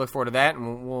right. Well, we look forward to that,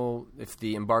 and we'll if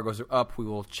the embargoes are up, we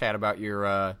will chat about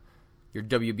your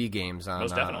WB games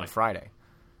on Friday.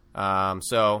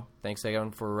 So thanks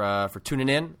again for tuning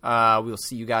in. We'll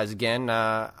see you guys again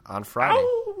on Friday.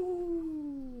 Ow!